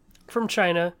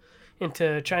China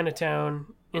into Chinatown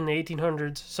in the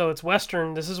 1800s. So it's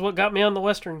Western. This is what got me on the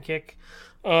Western kick,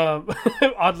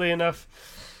 oddly enough.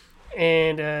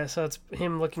 And so it's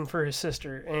him looking for his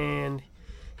sister. And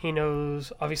he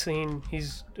knows, obviously,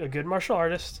 he's a good martial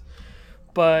artist.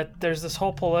 But there's this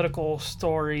whole political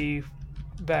story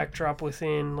backdrop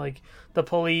within, like, the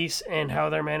police and how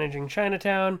they're managing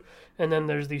Chinatown. And then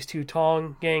there's these two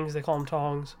Tong gangs, they call them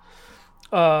Tongs,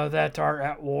 that are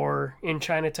at war in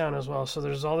Chinatown as well. So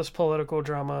there's all this political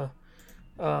drama.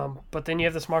 But then you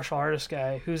have this martial artist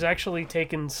guy who's actually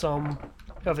taken some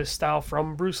of his style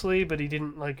from Bruce Lee, but he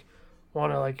didn't, like,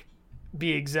 want to, like,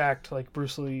 be exact like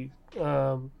Bruce Lee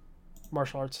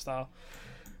martial arts style.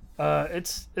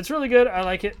 It's really good. I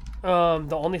like it.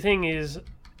 The only thing is,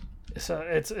 it's one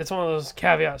of those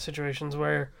caveat situations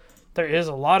where there is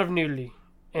a lot of nudity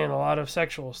and a lot of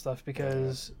sexual stuff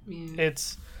because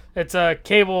it's a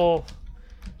cable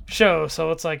show,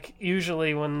 so it's like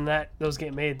usually when those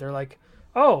get made, they're like,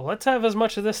 oh, let's have as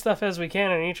much of this stuff as we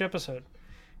can in each episode,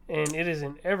 and it is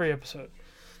in every episode.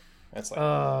 That's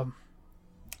like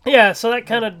yeah, so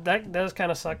that does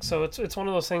kind of suck. So it's one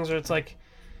of those things where it's like,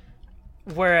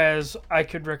 whereas I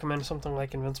could recommend something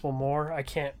like Invincible more, I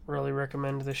can't really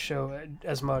recommend this show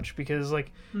as much because,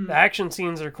 like, the action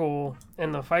scenes are cool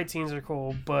and the fight scenes are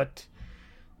cool, but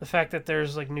the fact that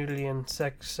there's, like, nudity and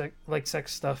sex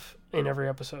stuff in every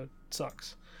episode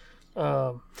sucks.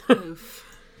 Yeah,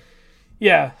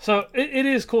 so it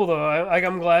is cool though.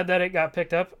 I'm glad that it got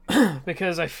picked up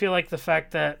because I feel like the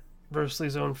fact that Bruce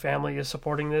Lee's own family is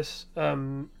supporting this,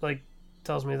 like,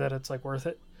 tells me that it's, like, worth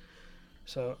it.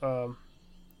 So,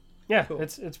 yeah, cool.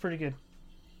 It's pretty good.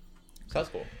 Sounds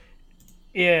cool.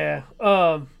 Yeah.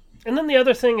 And then the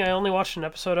other thing I only watched an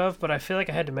episode of, but I feel like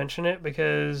I had to mention it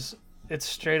because it's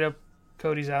straight up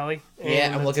Cody's alley.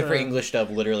 Yeah, I'm looking for English dub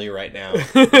literally right now.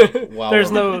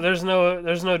 There's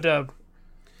no dub.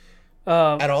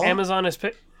 At all? Amazon has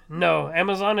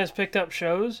picked up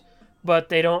shows, but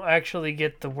they don't actually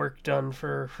get the work done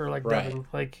for like dubbing.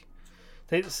 Like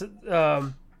they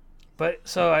but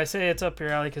so I say it's up your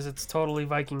alley because it's totally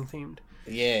Viking themed.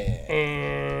 Yeah.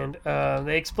 And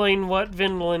they explain what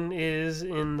Vinland is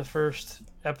in the first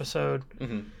episode.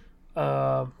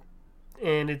 Mm-hmm.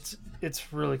 And it's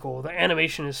really cool. The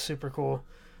animation is super cool,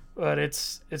 but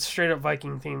it's straight up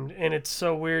Viking themed, and it's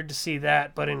so weird to see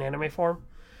that, but in anime form.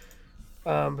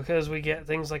 Because we get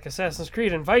things like Assassin's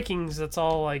Creed and Vikings. That's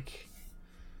all like.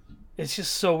 It's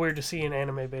just so weird to see an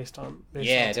anime based on.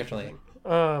 Definitely.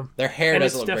 Their hair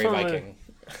doesn't look very Viking.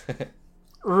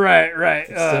 Right.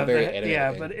 It's still very anime.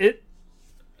 Yeah, but it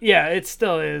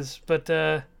still is. But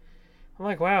I'm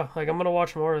like, wow, like I'm gonna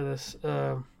watch more of this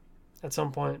at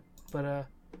some point. But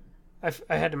I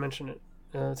had to mention it.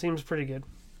 It seems pretty good.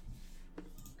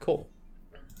 Cool.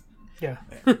 Yeah,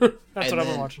 that's what I've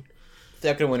been watching.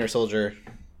 Falcon and Winter Soldier.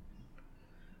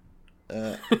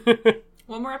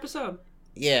 One more episode.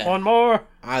 Yeah. One more.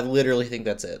 I literally think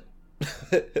that's it.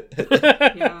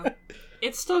 Yeah.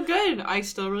 It's still good. I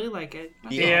still really like it.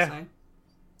 That's all I'll say.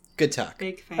 Good talk.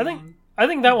 Big fan. I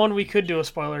think that one we could do a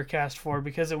spoiler cast for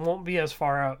because it won't be as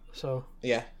far out. So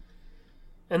yeah.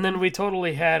 And then we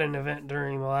totally had an event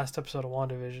during the last episode of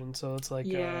WandaVision, so it's like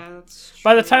that's true.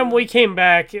 By the time we came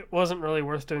back, it wasn't really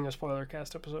worth doing a spoiler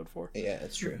cast episode for. Yeah,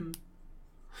 that's true.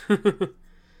 Mm-hmm.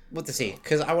 We'll have to see,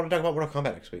 because I want to talk about Mortal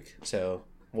Kombat next week, so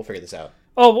we'll figure this out.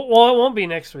 Oh, well, it won't be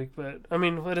next week, but, I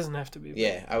mean, it doesn't have to be. But...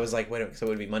 Yeah, I was like, wait a minute, so it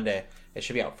would be Monday. It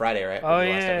should be out Friday, right? Oh,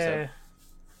 yeah.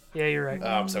 Yeah, you're right. Oh,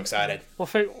 I'm so excited. We'll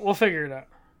figure it out.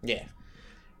 Yeah.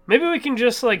 Maybe we can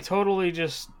just, like, totally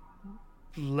just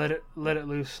let it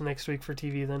loose next week for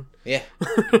TV then. Yeah.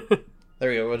 There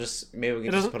we go. We'll just, maybe we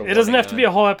can just put a It doesn't have to be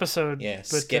a whole episode. Yeah, but,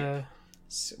 skip.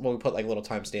 We'll put, like, little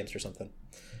timestamps or something.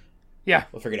 Yeah.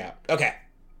 We'll figure it out. Okay.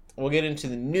 We'll get into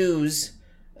the news.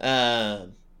 The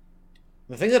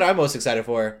thing that I'm most excited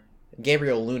for,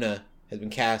 Gabriel Luna has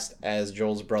been cast as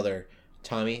Joel's brother,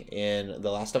 Tommy, in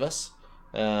The Last of Us.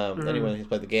 Anyone who's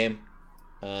played the game,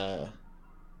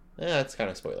 it's kind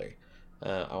of spoilery.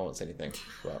 I won't say anything.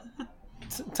 Well,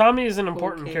 Tommy is an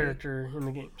important character in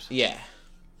the games. Yeah.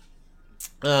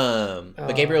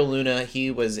 But Gabriel Luna,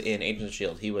 he was in Agents of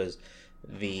S.H.I.E.L.D. He was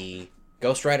the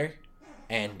Ghost Rider,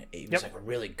 and he was like a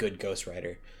really good Ghost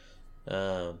Rider.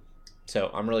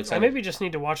 So I'm really excited. I maybe just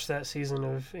need to watch that season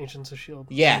of Agents of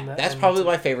S.H.I.E.L.D. Yeah, that's probably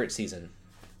my favorite season.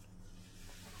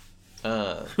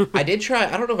 I did try,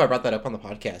 I don't know if I brought that up on the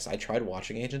podcast. I tried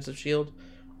watching Agents of S.H.I.E.L.D.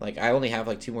 Like, I only have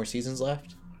like 2 more seasons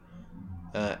left.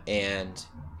 And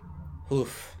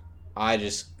I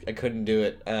couldn't do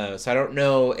it. So I don't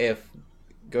know if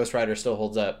Ghost Rider still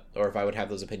holds up or if I would have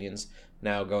those opinions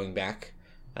now going back.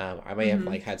 I may have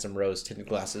like had some rose tinted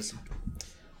glasses.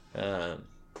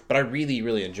 But I really,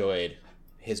 really enjoyed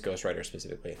his Ghost Rider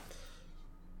specifically.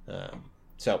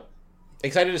 So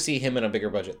excited to see him in a bigger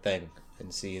budget thing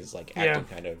and see his like acting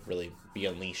kind of really be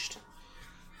unleashed.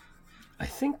 I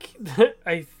think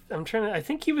I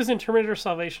think he was in Terminator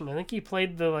Salvation. I think he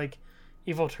played the like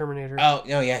evil Terminator. Oh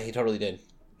no, yeah, he totally did.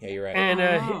 Yeah, you're right.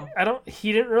 And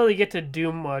he didn't really get to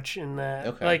do much in that.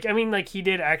 Okay. Like, I mean, like he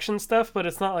did action stuff, but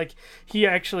it's not like he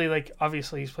actually like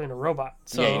obviously he's playing a robot,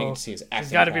 so yeah, you can see his acting.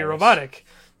 he's got to be powers. robotic.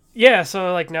 Yeah,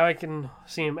 so like now I can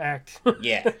see him act.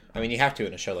 Yeah, I mean you have to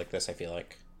in a show like this. I feel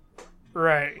like.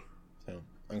 Right. So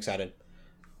I'm excited.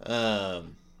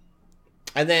 And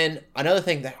then another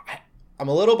thing that I'm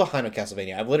a little behind on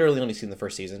Castlevania. I've literally only seen the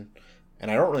first season, and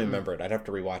I don't really remember it. I'd have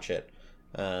to rewatch it.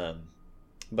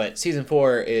 But season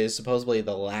 4 is supposedly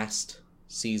the last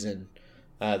season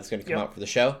that's going to come out for the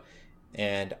show,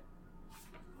 and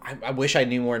I wish I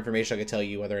knew more information. I could tell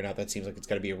you whether or not that seems like it's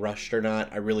going to be rushed or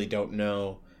not. I really don't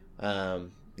know. Are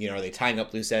they tying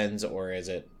up loose ends, or is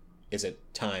it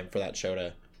time for that show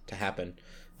to happen?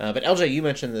 But LJ, you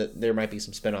mentioned that there might be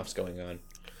some spinoffs going on.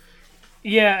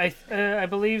 Yeah, I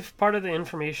believe part of the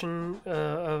information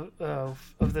of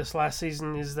this last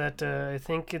season is that I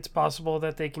think it's possible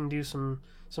that they can do some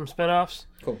spinoffs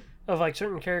of like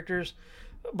certain characters.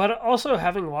 But also,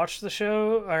 having watched the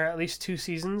show, or at least 2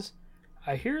 seasons,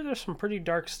 I hear there's some pretty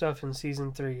dark stuff in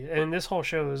season 3, and this whole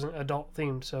show is adult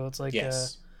themed, so it's like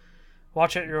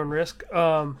watch at your own risk.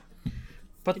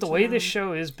 But the way this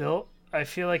show is built, I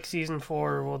feel like season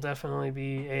 4 will definitely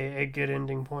be a good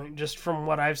ending point, just from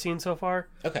what I've seen so far.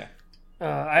 Okay.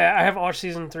 I haven't watched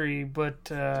season 3, but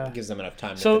it gives them enough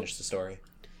time to finish the story.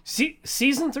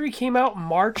 Season 3 came out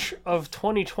March of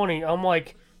 2020. I'm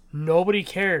like, nobody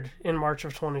cared in March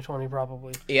of 2020,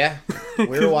 probably. Yeah,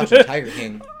 we were watching Tiger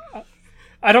King.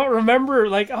 I don't remember.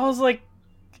 Like, I was like,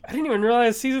 I didn't even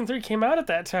realize season 3 came out at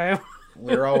that time.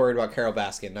 We were all worried about Carol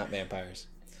Baskin, not vampires.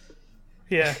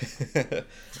 Yeah.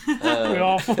 We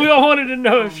all wanted to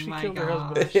know if she killed her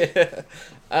husband. Yeah.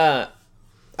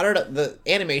 I don't know. The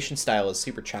animation style is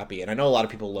super choppy, and I know a lot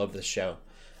of people love this show.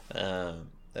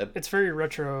 It's very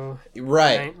retro,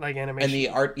 right? Like animation,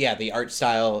 and the art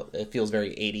style, it feels very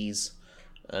 80s.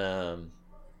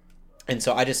 And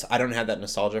so I don't have that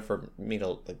nostalgia for me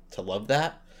to love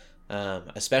that,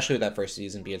 especially with that first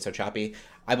season being so choppy.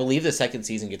 I believe the second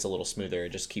season gets a little smoother. It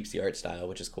just keeps the art style,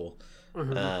 which is cool.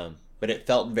 Mm-hmm. But it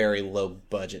felt very low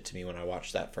budget to me when I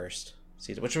watched that first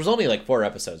season, which was only like 4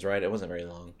 episodes, right? It wasn't very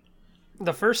long.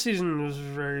 The first season was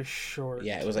very short.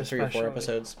 Yeah, it was like 3 or 4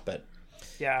 episodes, but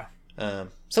yeah.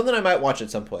 Something I might watch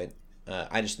at some point.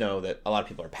 I just know that a lot of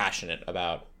people are passionate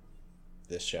about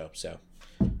this show, so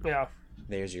yeah.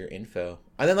 There's your info.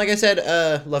 And then, like I said,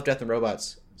 Love, Death, and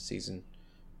Robots season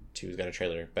 2's got a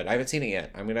trailer, but I haven't seen it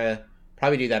yet. I'm gonna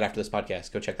probably do that after this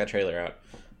podcast. Go check that trailer out.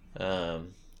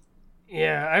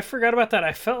 Yeah, I forgot about that.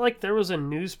 I felt like there was a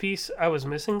news piece I was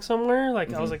missing somewhere.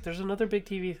 Like, I was like, there's another big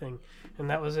TV thing. And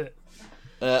that was it.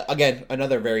 Again,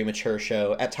 another very mature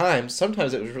show. At times,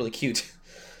 sometimes it was really cute.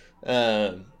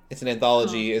 It's an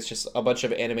anthology. It's just a bunch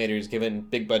of animators given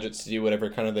big budgets to do whatever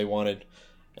kind of they wanted.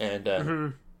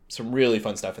 And some really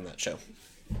fun stuff in that show.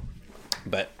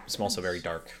 But some also very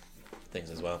dark things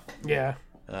as well. Yeah.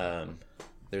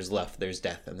 There's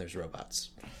death, and there's robots.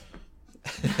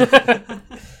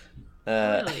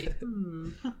 Really?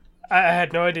 I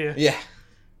had no idea. Yeah.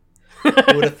 Who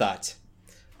would have thought?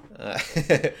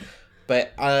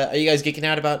 But are you guys geeking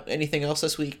out about anything else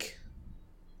this week?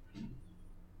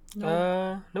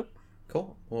 Nope.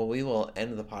 Cool. Well, we will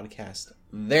end the podcast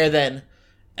there then.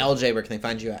 LJ, where can they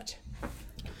find you at?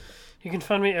 You can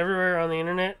find me everywhere on the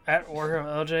internet at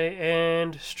WarHeroLJ,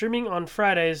 and streaming on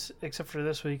Fridays, except for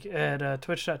this week, at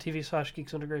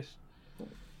twitch.tv/GeeksUnderGrace.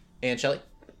 And Shelly?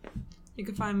 You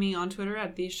can find me on Twitter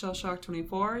at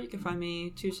TheShellShock24. You can find me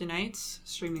Tuesday nights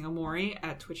streaming Amori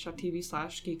at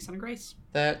twitch.tv/GeeksUnderGrace.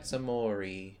 That's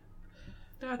Amori.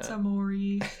 That's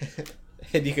Amori.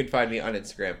 And you can find me on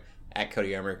Instagram at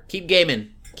Cody Armour. Keep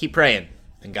gaming, keep praying,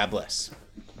 and God bless.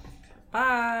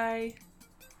 Bye.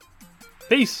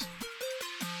 Peace.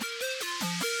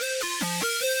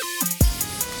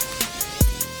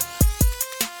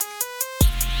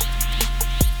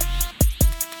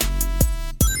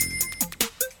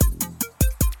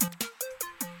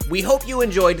 We hope you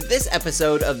enjoyed this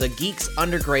episode of the Geeks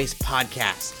Under Grace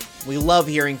podcast. We love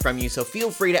hearing from you, so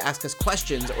feel free to ask us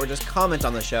questions or just comment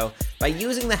on the show by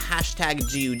using the hashtag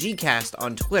GUGcast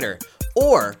on Twitter,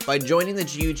 or by joining the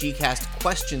GUGcast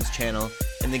questions channel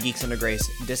in the Geeks Under Grace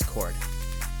Discord.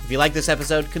 If you like this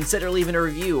episode, consider leaving a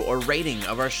review or rating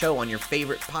of our show on your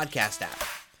favorite podcast app.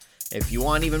 If you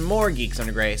want even more Geeks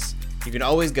Under Grace, you can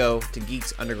always go to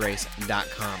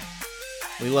geeksundergrace.com.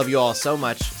 We love you all so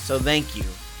much, so thank you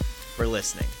for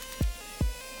listening.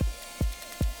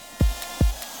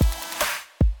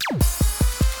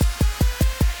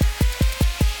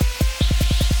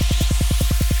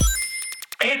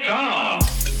 It's on!